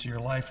contentment into your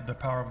life with the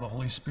power of the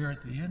Holy Spirit,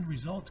 the end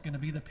result's going to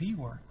be the P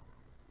word,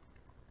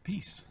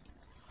 peace.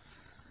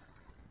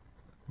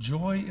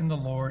 Joy in the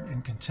Lord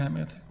and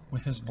contentment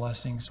with his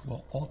blessings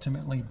will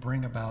ultimately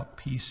bring about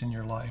peace in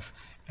your life.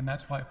 And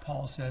that's why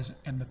Paul says,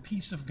 and the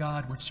peace of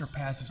God, which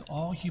surpasses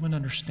all human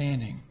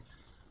understanding,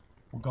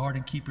 will guard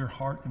and keep your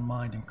heart and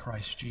mind in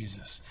Christ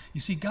Jesus.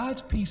 You see,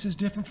 God's peace is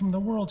different from the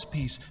world's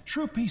peace.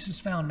 True peace is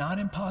found not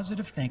in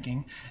positive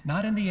thinking,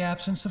 not in the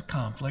absence of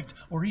conflict,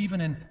 or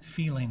even in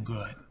feeling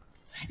good.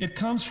 It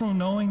comes from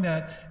knowing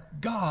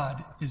that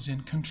God is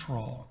in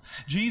control.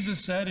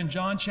 Jesus said in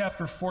John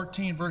chapter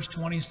 14, verse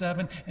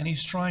 27, and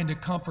he's trying to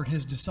comfort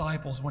his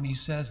disciples when he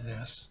says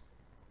this,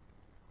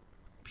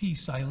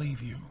 peace I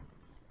leave you,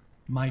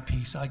 my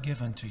peace I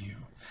give unto you.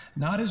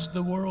 Not as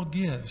the world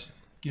gives,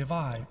 give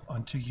I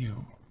unto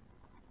you.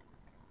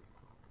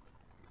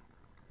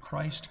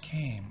 Christ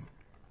came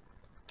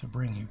to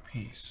bring you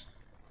peace.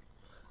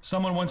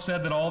 Someone once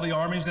said that all the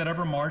armies that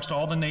ever marched,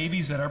 all the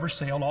navies that ever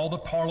sailed, all the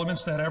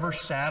parliaments that ever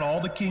sat,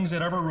 all the kings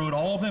that ever ruled,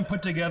 all of them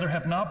put together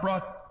have not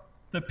brought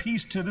the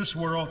peace to this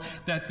world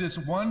that this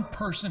one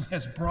person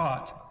has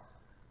brought,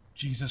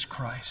 Jesus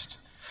Christ,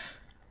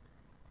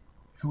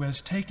 who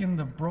has taken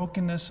the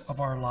brokenness of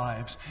our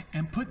lives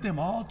and put them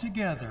all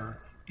together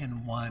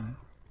in one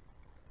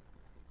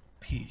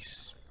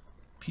peace,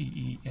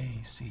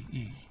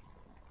 P-E-A-C-E.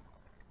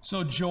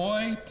 So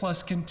joy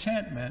plus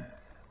contentment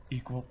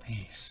equal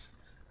peace.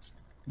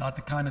 Not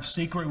the kind of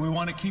secret we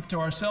want to keep to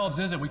ourselves,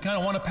 is it? We kind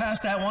of want to pass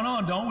that one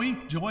on, don't we?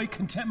 Joy,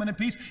 contentment, and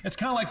peace. It's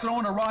kind of like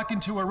throwing a rock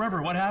into a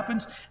river. What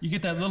happens? You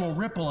get that little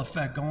ripple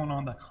effect going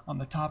on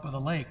the top of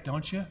the lake,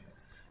 don't you?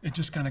 It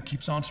just kind of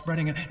keeps on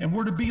spreading it. And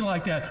we're to be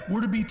like that.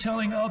 We're to be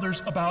telling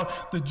others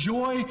about the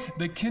joy,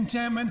 the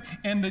contentment,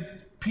 and the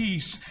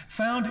peace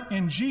found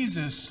in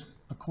Jesus,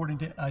 according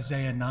to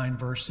Isaiah 9,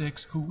 verse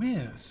 6, who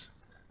is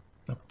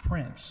the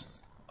Prince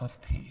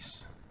of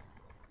Peace.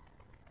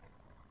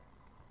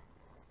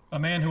 A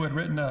man who had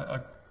written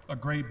a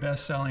great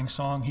best-selling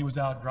song, he was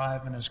out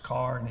driving his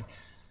car,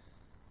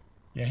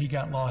 and he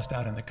got lost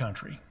out in the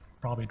country,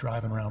 probably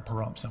driving around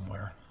Pahrump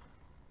somewhere.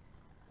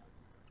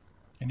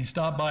 And he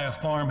stopped by a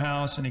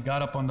farmhouse, and he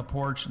got up on the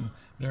porch, and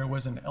there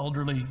was an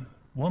elderly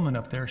woman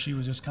up there. She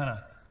was just kind of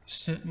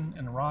sitting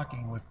and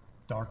rocking with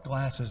dark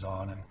glasses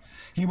on. And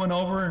he went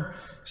over,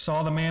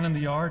 saw the man in the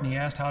yard, and he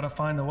asked how to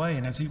find the way.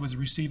 And as he was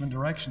receiving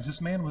directions,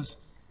 this man was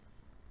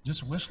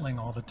just whistling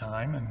all the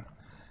time.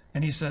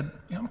 And he said,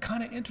 I'm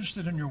kind of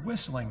interested in your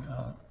whistling.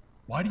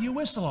 Why do you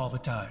whistle all the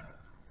time?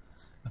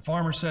 The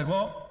farmer said,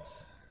 well,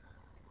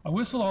 I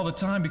whistle all the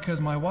time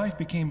because my wife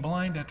became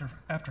blind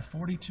after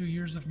 42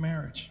 years of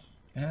marriage.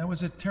 And it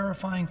was a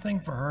terrifying thing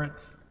for her. It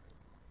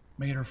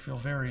made her feel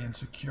very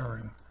insecure.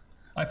 And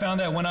I found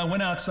that when I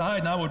went outside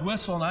and I would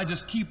whistle and I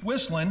just keep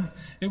whistling,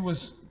 it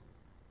was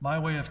my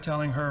way of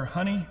telling her,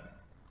 honey,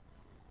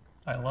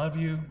 I love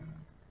you.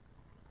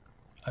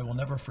 I will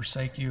never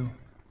forsake you.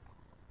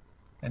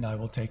 And I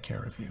will take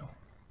care of you.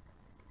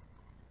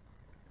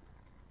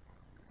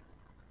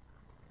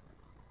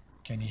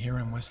 Can you hear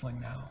him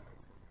whistling now?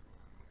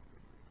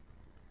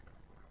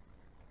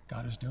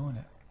 God is doing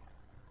it.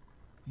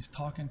 He's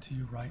talking to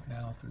you right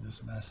now through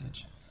this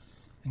message,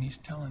 and he's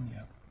telling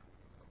you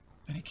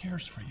that he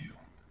cares for you,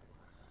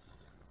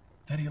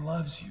 that he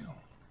loves you,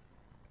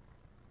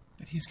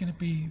 that he's going to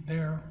be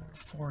there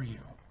for you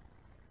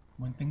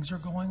when things are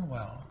going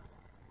well,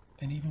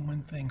 and even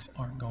when things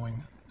aren't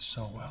going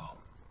so well.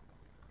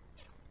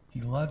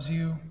 He loves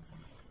you,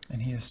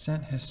 and he has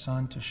sent his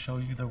Son to show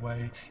you the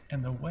way,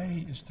 and the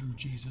way is through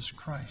Jesus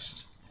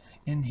Christ.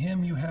 In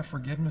him you have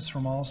forgiveness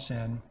from all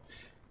sin.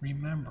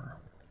 Remember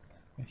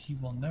that he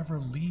will never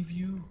leave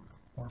you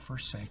or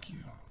forsake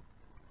you.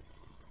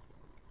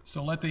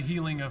 So let the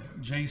healing of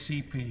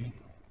JCP,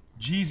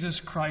 Jesus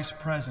Christ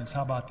presence,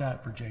 how about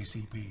that for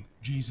JCP?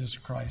 Jesus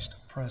Christ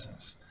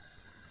presence,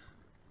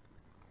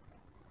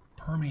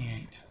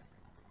 permeate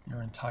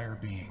your entire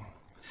being.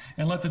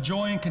 And let the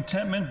joy and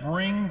contentment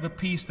bring the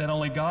peace that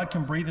only God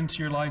can breathe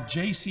into your life.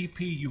 JCP,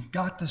 you've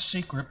got the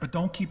secret, but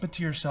don't keep it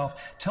to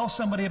yourself. Tell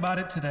somebody about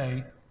it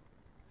today.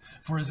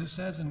 For as it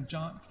says in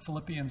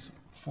Philippians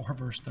 4,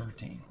 verse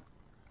 13,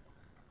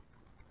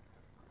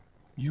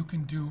 you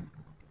can do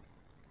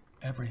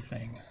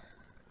everything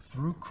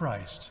through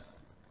Christ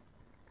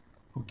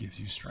who gives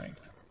you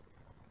strength.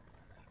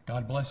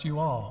 God bless you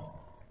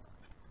all.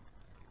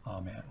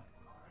 Amen.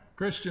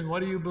 Christian, what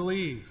do you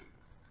believe?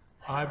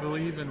 I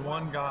believe in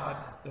one God,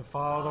 the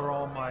Father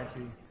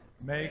Almighty,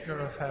 maker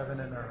of heaven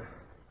and earth,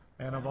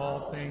 and of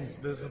all things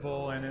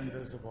visible and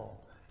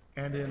invisible,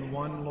 and in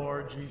one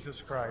Lord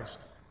Jesus Christ,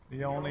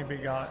 the only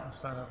begotten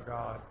Son of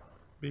God,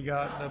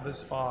 begotten of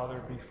his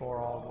Father before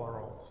all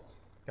worlds,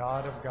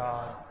 God of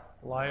God,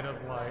 light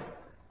of light,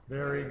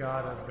 very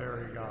God of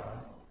very God,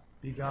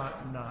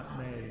 begotten, not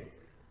made,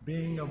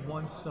 being of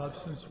one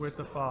substance with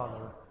the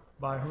Father,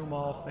 by whom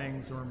all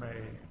things were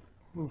made,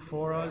 who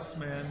for us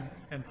men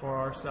and for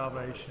our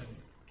salvation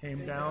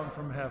came down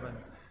from heaven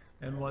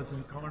and was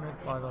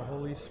incarnate by the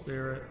Holy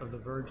Spirit of the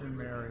Virgin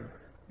Mary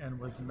and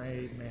was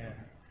made man,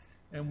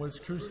 and was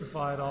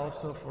crucified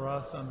also for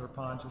us under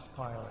Pontius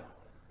Pilate.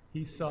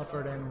 He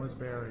suffered and was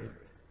buried,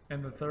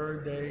 and the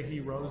third day he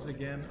rose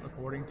again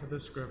according to the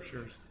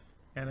Scriptures,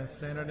 and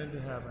ascended into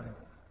heaven,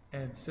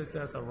 and sits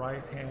at the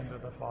right hand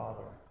of the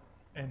Father.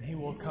 And he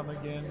will come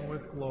again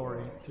with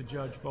glory to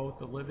judge both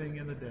the living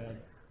and the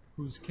dead,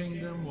 whose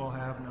kingdom will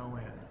have no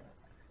end.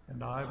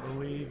 And I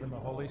believe in the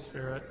Holy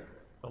Spirit,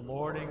 the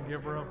Lord and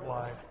giver of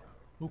life,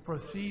 who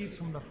proceeds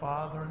from the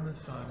Father and the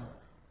Son,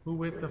 who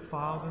with the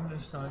Father and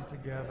the Son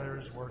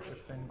together is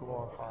worshipped and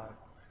glorified,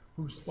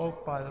 who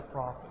spoke by the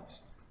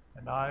prophets.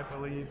 And I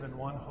believe in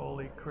one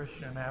holy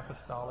Christian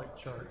apostolic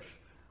church.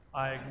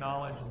 I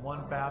acknowledge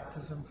one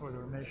baptism for the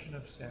remission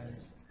of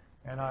sins,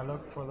 and I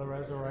look for the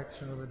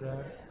resurrection of the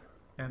dead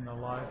and the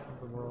life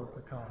of the world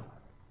to come.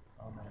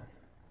 Amen.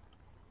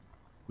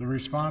 The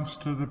response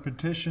to the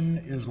petition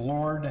is,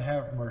 Lord,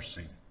 have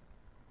mercy.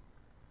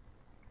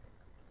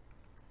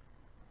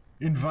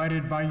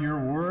 Invited by your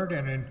word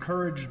and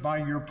encouraged by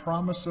your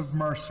promise of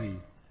mercy,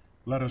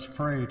 let us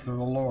pray to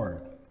the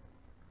Lord.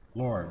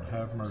 Lord,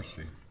 have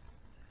mercy.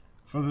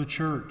 For the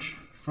church,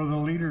 for the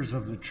leaders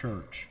of the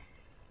church,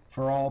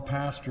 for all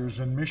pastors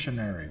and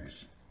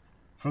missionaries,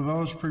 for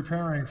those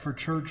preparing for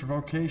church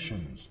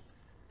vocations,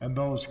 and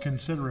those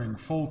considering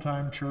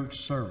full-time church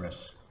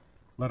service,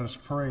 let us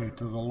pray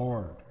to the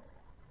Lord.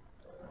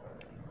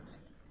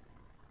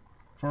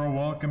 For a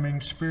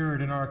welcoming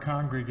spirit in our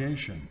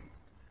congregation,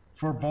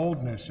 for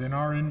boldness in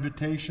our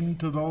invitation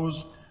to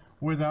those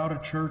without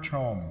a church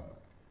home,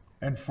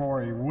 and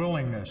for a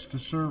willingness to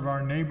serve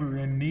our neighbor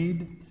in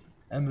need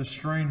and the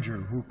stranger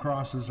who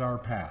crosses our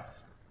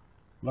path,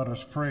 let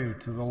us pray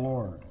to the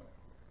Lord.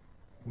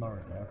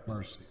 Lord, have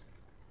mercy.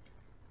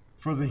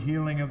 For the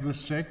healing of the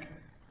sick,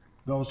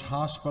 those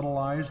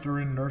hospitalized or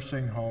in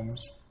nursing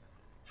homes,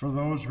 for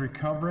those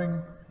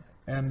recovering,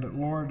 And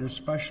Lord,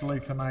 especially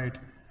tonight,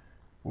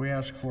 we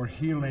ask for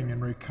healing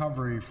and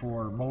recovery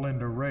for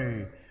Melinda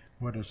Ray,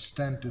 who had a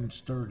stent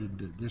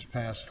inserted this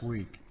past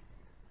week.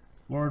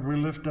 Lord, we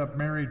lift up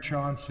Mary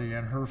Chauncey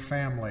and her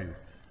family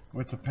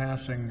with the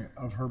passing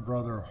of her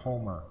brother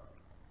Homer.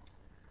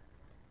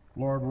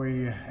 Lord,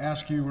 we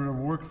ask you to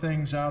work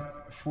things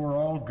out for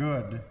all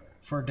good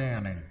for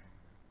Danny.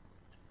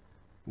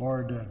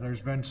 Lord,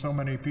 there's been so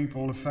many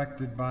people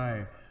affected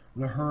by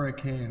the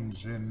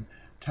hurricanes in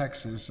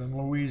Texas and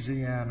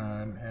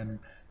Louisiana and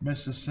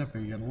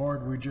Mississippi. And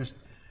Lord, we just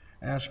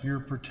ask your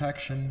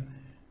protection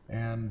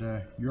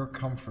and your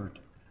comfort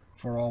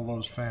for all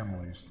those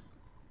families.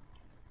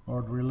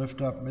 Lord, we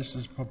lift up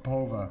Mrs.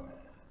 Popova,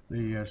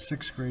 the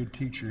 6th grade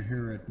teacher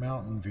here at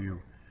Mountain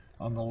View,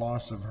 on the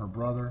loss of her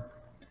brother.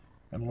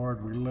 And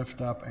Lord, we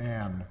lift up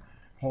Anne,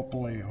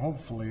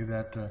 hopefully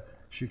that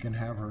she can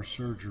have her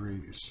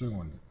surgery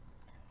soon.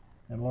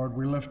 And Lord,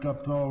 we lift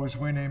up those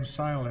we name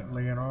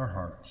silently in our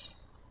hearts.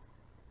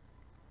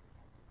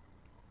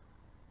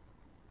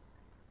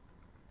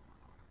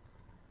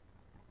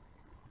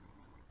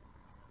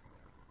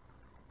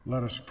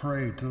 Let us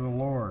pray to the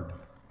Lord.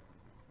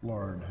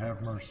 Lord,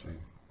 have mercy.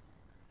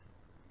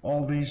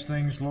 All these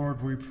things,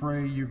 Lord, we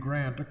pray you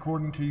grant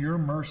according to your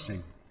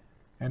mercy,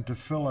 and to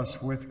fill us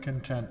with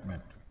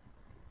contentment,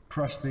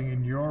 trusting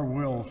in your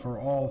will for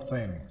all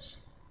things.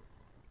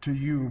 To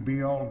you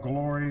be all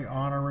glory,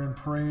 honor, and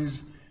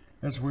praise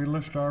as we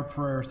lift our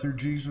prayer through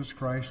Jesus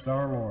Christ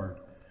our Lord,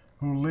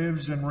 who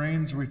lives and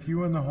reigns with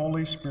you in the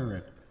Holy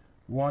Spirit,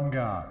 one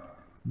God,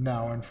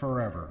 now and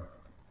forever.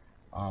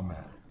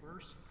 Amen.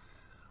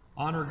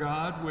 Honor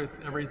God with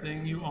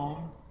everything you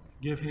own.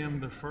 Give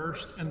him the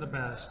first and the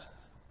best.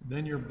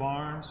 Then your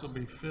barns will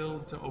be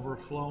filled to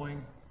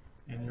overflowing,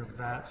 and your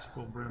vats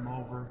will brim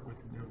over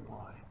with new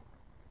wine.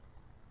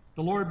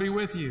 The Lord be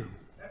with you.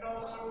 And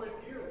also with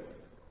you.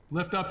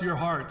 Lift up your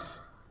hearts.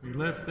 We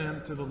lift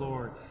them to the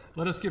Lord.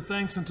 Let us give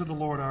thanks unto the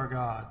Lord our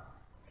God.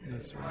 It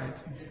is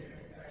right.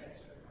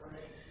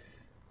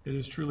 It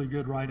is truly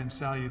good, right, and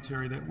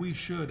salutary that we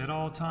should at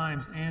all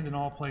times and in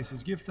all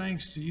places give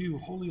thanks to you,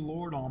 Holy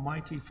Lord,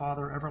 Almighty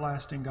Father,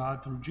 everlasting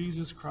God, through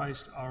Jesus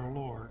Christ our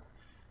Lord,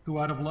 who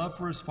out of love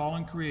for his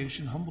fallen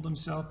creation humbled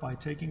himself by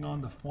taking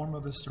on the form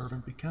of a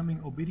servant,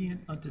 becoming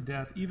obedient unto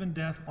death, even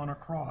death on a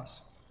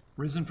cross.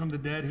 Risen from the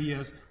dead, he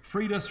has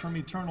freed us from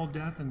eternal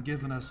death and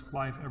given us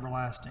life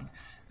everlasting.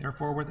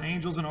 Therefore, with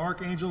angels and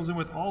archangels and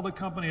with all the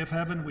company of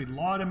heaven, we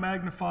laud and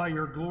magnify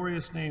your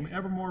glorious name,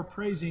 evermore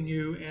praising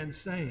you and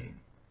saying,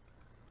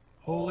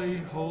 Holy,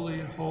 holy,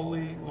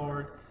 holy,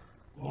 Lord,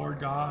 Lord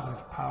God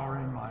of power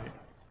and might.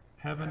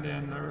 Heaven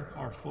and earth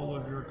are full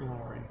of your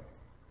glory.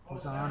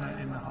 Hosanna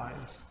in the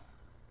highest.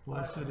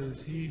 Blessed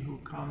is he who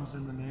comes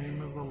in the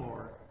name of the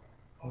Lord.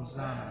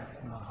 Hosanna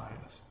in the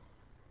highest.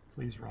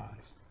 Please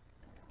rise.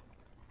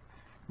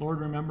 Lord,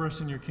 remember us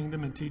in your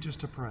kingdom and teach us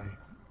to pray.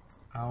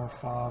 Our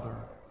Father,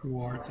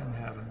 who art in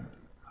heaven,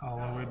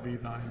 hallowed be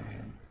thy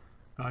name.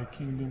 Thy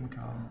kingdom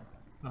come,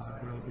 thy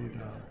will be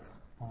done,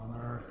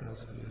 on earth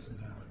as it is in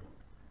heaven.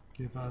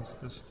 Give us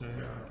this day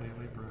our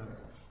daily bread,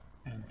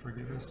 and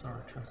forgive us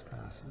our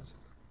trespasses,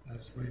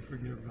 as we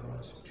forgive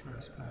those who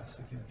trespass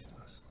against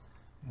us.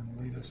 And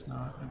lead us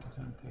not into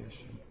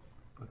temptation,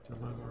 but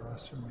deliver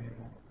us from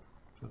evil.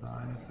 For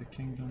thine is the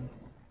kingdom,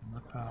 and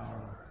the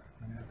power,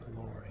 and the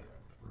glory,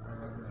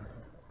 forever and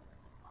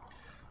ever.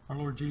 Our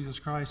Lord Jesus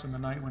Christ, on the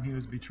night when he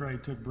was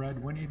betrayed, took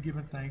bread. When he had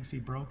given thanks, he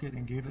broke it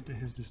and gave it to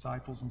his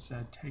disciples and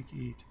said, Take,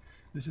 eat.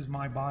 This is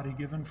my body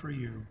given for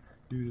you.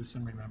 Do this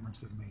in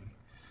remembrance of me.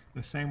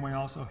 The same way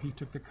also he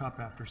took the cup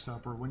after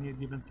supper. When he had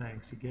given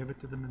thanks, he gave it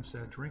to them and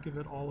said, Drink of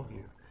it, all of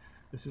you.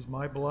 This is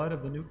my blood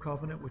of the new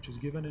covenant, which is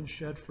given and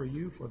shed for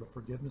you for the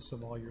forgiveness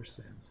of all your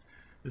sins.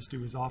 This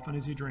do as often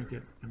as you drink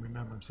it in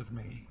remembrance of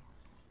me.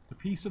 The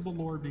peace of the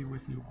Lord be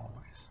with you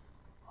always.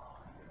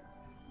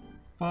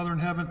 Father in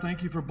heaven,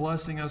 thank you for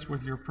blessing us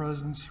with your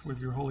presence, with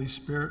your Holy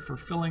Spirit, for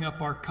filling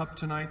up our cup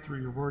tonight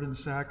through your word and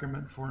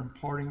sacrament, for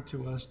imparting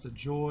to us the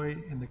joy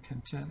and the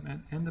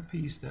contentment and the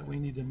peace that we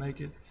need to make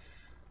it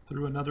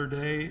through another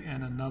day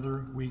and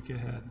another week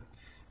ahead.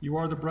 You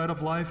are the bread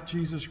of life,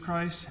 Jesus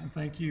Christ, and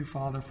thank you,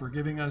 Father, for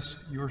giving us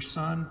your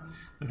Son,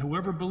 that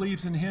whoever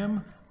believes in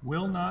him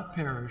will not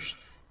perish,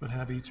 but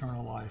have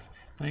eternal life.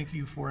 Thank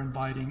you for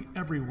inviting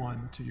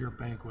everyone to your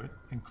banquet,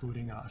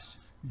 including us.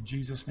 In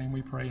Jesus' name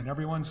we pray, and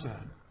everyone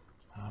said,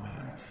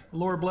 Amen. The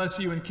Lord bless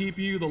you and keep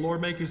you. The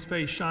Lord make his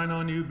face shine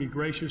on you, be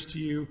gracious to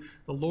you.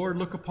 The Lord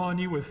look upon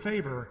you with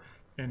favor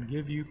and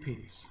give you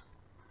peace.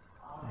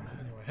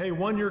 Anyway, hey,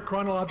 1 Year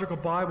Chronological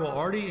Bible,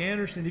 Artie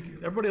Anderson.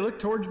 Everybody look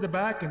towards the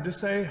back and just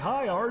say,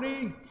 Hi,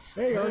 Artie.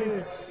 Hey,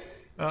 Artie.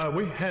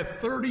 We had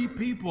 30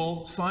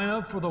 people sign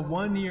up for the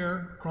 1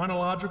 Year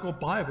Chronological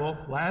Bible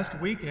last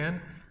weekend,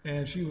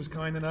 and she was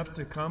kind enough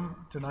to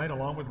come tonight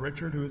along with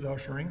Richard, who is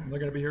ushering. They're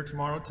going to be here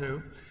tomorrow,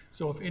 too.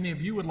 So if any of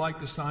you would like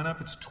to sign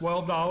up, it's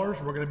 $12.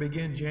 We're going to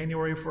begin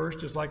January 1st,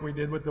 just like we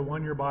did with the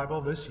 1 Year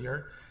Bible this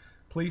year.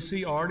 please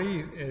see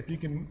Artie. If you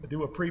can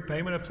do a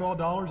prepayment of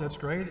 $12, that's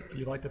great. If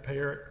you'd like to pay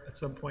her at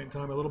some point in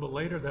time a little bit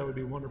later, that would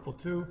be wonderful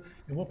too.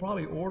 And we'll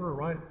probably order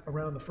right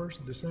around the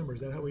 1st of December.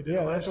 Is that how we did it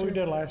last year? Yeah, that's what we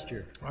did last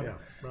year. Right. Yeah,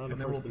 around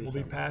and the then 1st of we'll be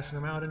December. passing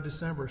them out in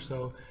December.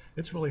 So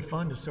it's really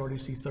fun to already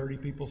see 30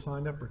 people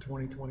signed up for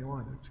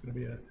 2021. It's going to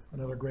be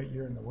another great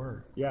year in the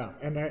Word. Yeah,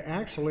 and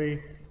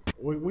actually,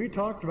 we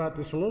talked about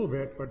this a little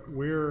bit, but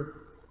we're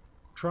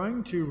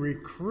trying to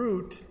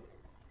recruit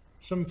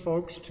some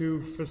folks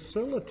to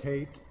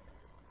facilitate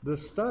the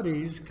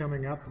studies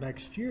coming up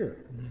next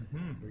year.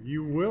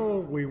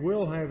 Mm-hmm. We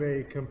will have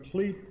a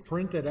complete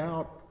printed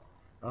out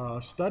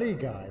study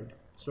guide,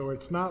 so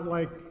it's not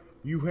like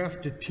you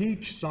have to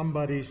teach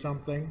somebody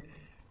something.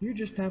 You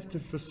just have to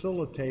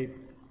facilitate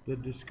the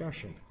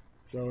discussion.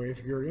 So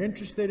if you're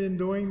interested in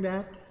doing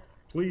that,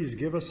 please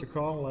give us a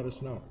call and let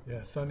us know.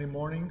 Yeah, Sunday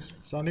mornings,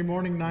 Sunday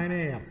morning, 9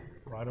 a.m.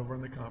 right over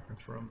in the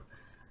conference room.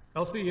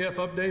 LCEF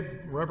update,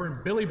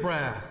 Reverend Billy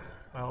Brath.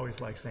 I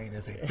always like saying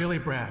his name. Billy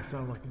Brath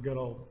sounds like a good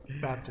old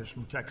Baptist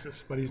from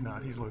Texas, but he's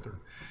not. He's Lutheran.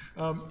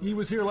 He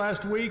was here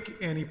last week,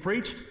 and he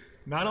preached,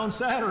 not on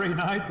Saturday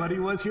night, but he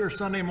was here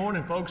Sunday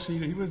morning, folks.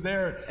 He was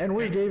there. And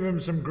we gave him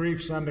some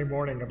grief Sunday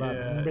morning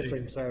about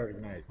missing Saturday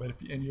night. But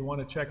and you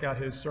want to check out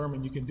his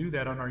sermon, you can do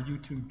that on our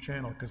YouTube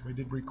channel, because we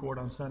did record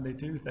on Sunday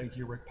too. Thank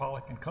you, Rick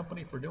Pollock and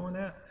company, for doing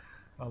that.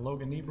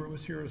 Logan Niebuhr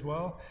was here as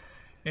well.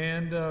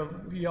 And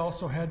we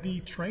also had the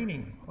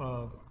training,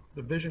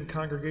 the Vision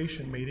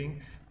Congregation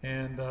meeting,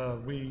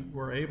 and we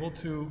were able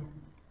to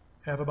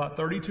have about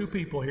 32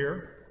 people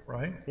here,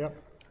 right? Yep.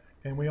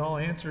 And we all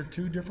answered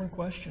 2 different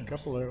questions.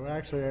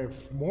 Actually, I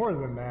have more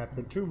than that,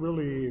 but 2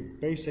 really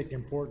basic,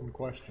 important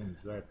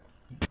questions that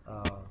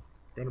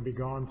going to be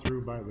gone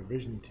through by the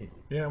Vision team.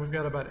 Yeah, we've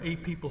got about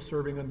 8 people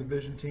serving on the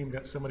Vision team. We've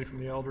got somebody from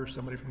the elders,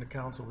 somebody from the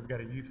council. We've got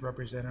a youth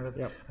representative.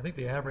 Yep. I think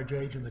the average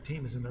age in the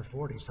team is in their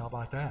 40s. How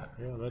about that?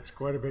 Yeah, that's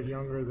quite a bit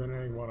younger than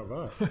any one of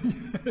us.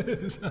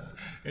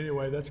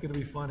 Anyway, that's going to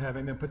be fun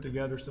having them put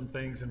together some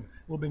things, and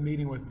we'll be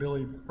meeting with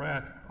Billy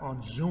Brath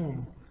on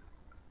Zoom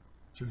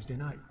Tuesday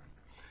night.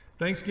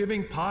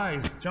 Thanksgiving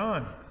pies.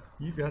 John,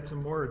 you've got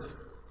some words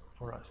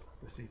for us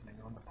this evening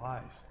on the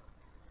pies.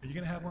 Are you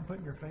going to have one put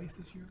in your face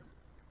this year?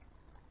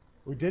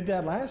 We did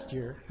that last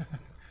year.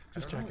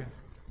 Just checking.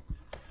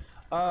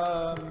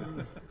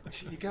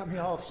 You got me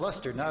all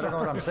flustered. Now I don't know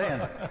what I'm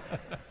saying.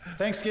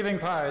 Thanksgiving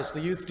pies. The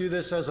youth do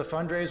this as a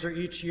fundraiser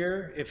each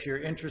year. If you're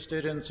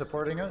interested in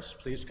supporting us,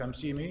 please come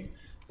see me.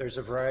 There's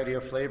a variety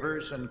of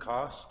flavors and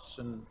costs,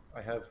 and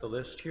I have the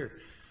list here.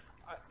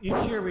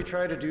 Each year we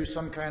try to do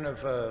some kind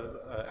of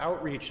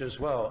outreach as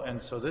well.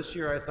 And so this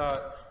year I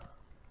thought,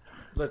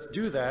 let's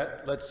do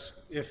that.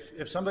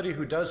 If somebody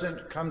who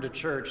doesn't come to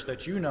church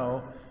that you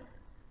know,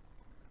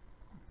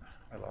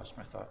 I lost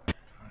my thought.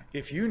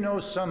 If you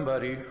know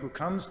somebody who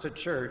comes to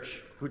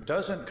church who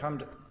doesn't come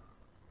to...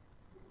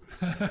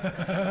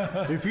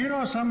 If you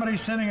know somebody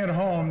sitting at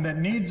home that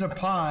needs a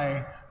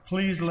pie,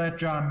 please let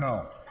John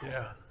know.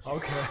 Yeah,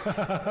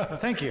 okay.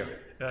 Thank you.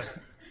 Yeah.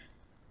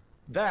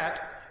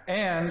 That,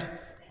 and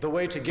the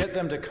way to get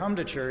them to come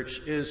to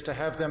church is to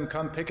have them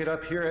come pick it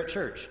up here at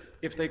church.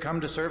 If they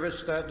come to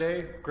service that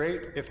day,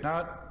 great. If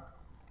not,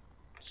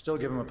 still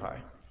give them a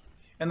pie.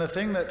 And the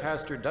thing that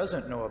Pastor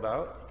doesn't know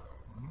about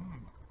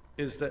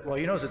is that, well,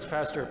 he knows it's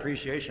Pastor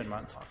Appreciation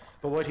Month,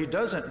 but what he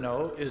doesn't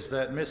know is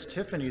that Miss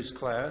Tiffany's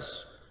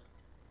class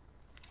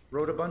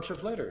wrote a bunch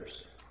of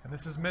letters. And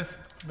this is Miss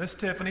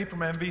Tiffany from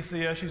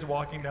MVCS. She's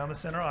walking down the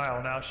center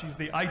aisle now. She's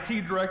the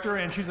IT director,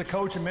 and she's a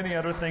coach and many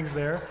other things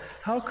there.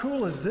 How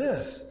cool is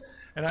this?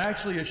 And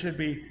actually, it should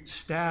be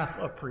Staff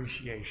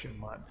Appreciation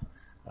Month.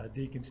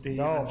 Deacon Steve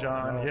and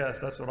John, yes,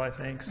 that's what I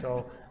think.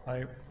 So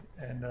I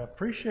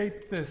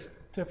appreciate this,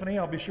 Tiffany.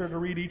 I'll be sure to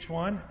read each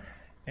one.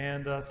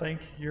 And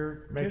thank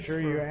your Make kids sure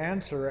for... you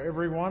answer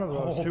every one of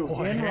those too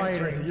boy, in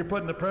writing. You're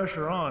putting the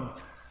pressure on.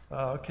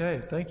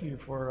 Okay, thank you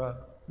for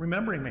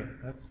remembering me.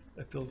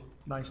 It feels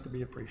nice to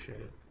be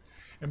appreciated.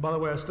 And by the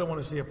way, I still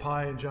want to see a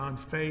pie in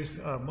John's face.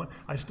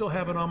 I still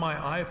have it on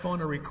my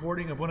iPhone, a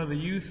recording of one of the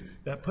youth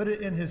that put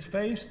it in his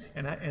face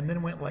and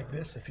then went like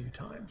this a few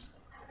times.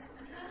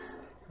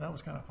 That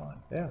was kind of fun.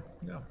 Yeah.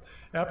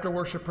 After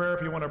worship prayer,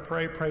 if you want to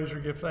pray, praise, or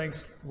give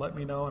thanks, let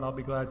me know, and I'll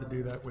be glad to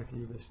do that with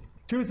you this evening.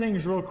 2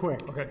 things real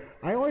quick. Okay.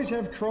 I always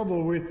have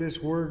trouble with this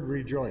word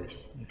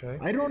rejoice. Okay.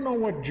 I don't know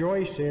what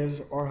joyce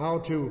is or how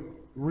to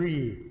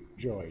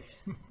rejoice.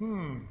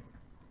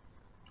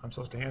 I'm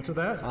supposed to answer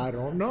that? I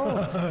don't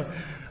know.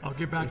 I'll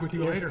get back with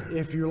you later.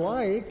 If you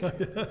like.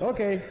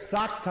 Okay,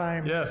 sock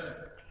time. Yes.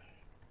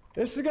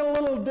 This is a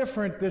little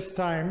different this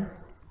time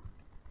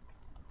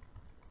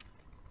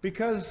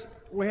because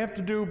we have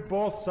to do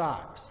both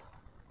socks.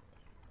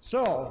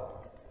 So,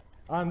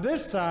 on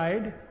this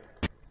side,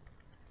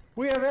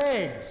 we have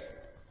eggs.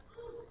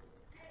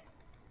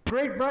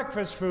 Great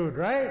breakfast food,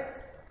 right?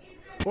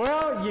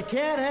 Well, you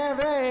can't have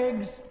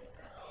eggs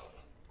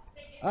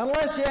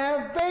unless you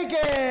have bacon.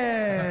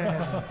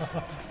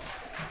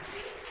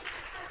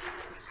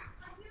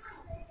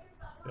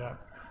 Yeah.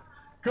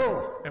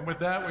 Cool. And with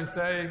that, we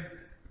say...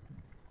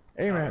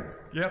 Amen.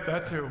 Yep,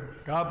 that too.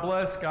 God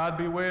bless. God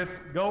be with.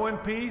 Go in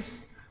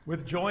peace,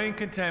 with joy and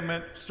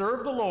contentment.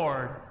 Serve the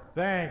Lord.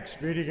 Thanks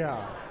be to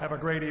God. Have a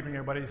great evening,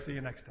 everybody. See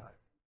you next time.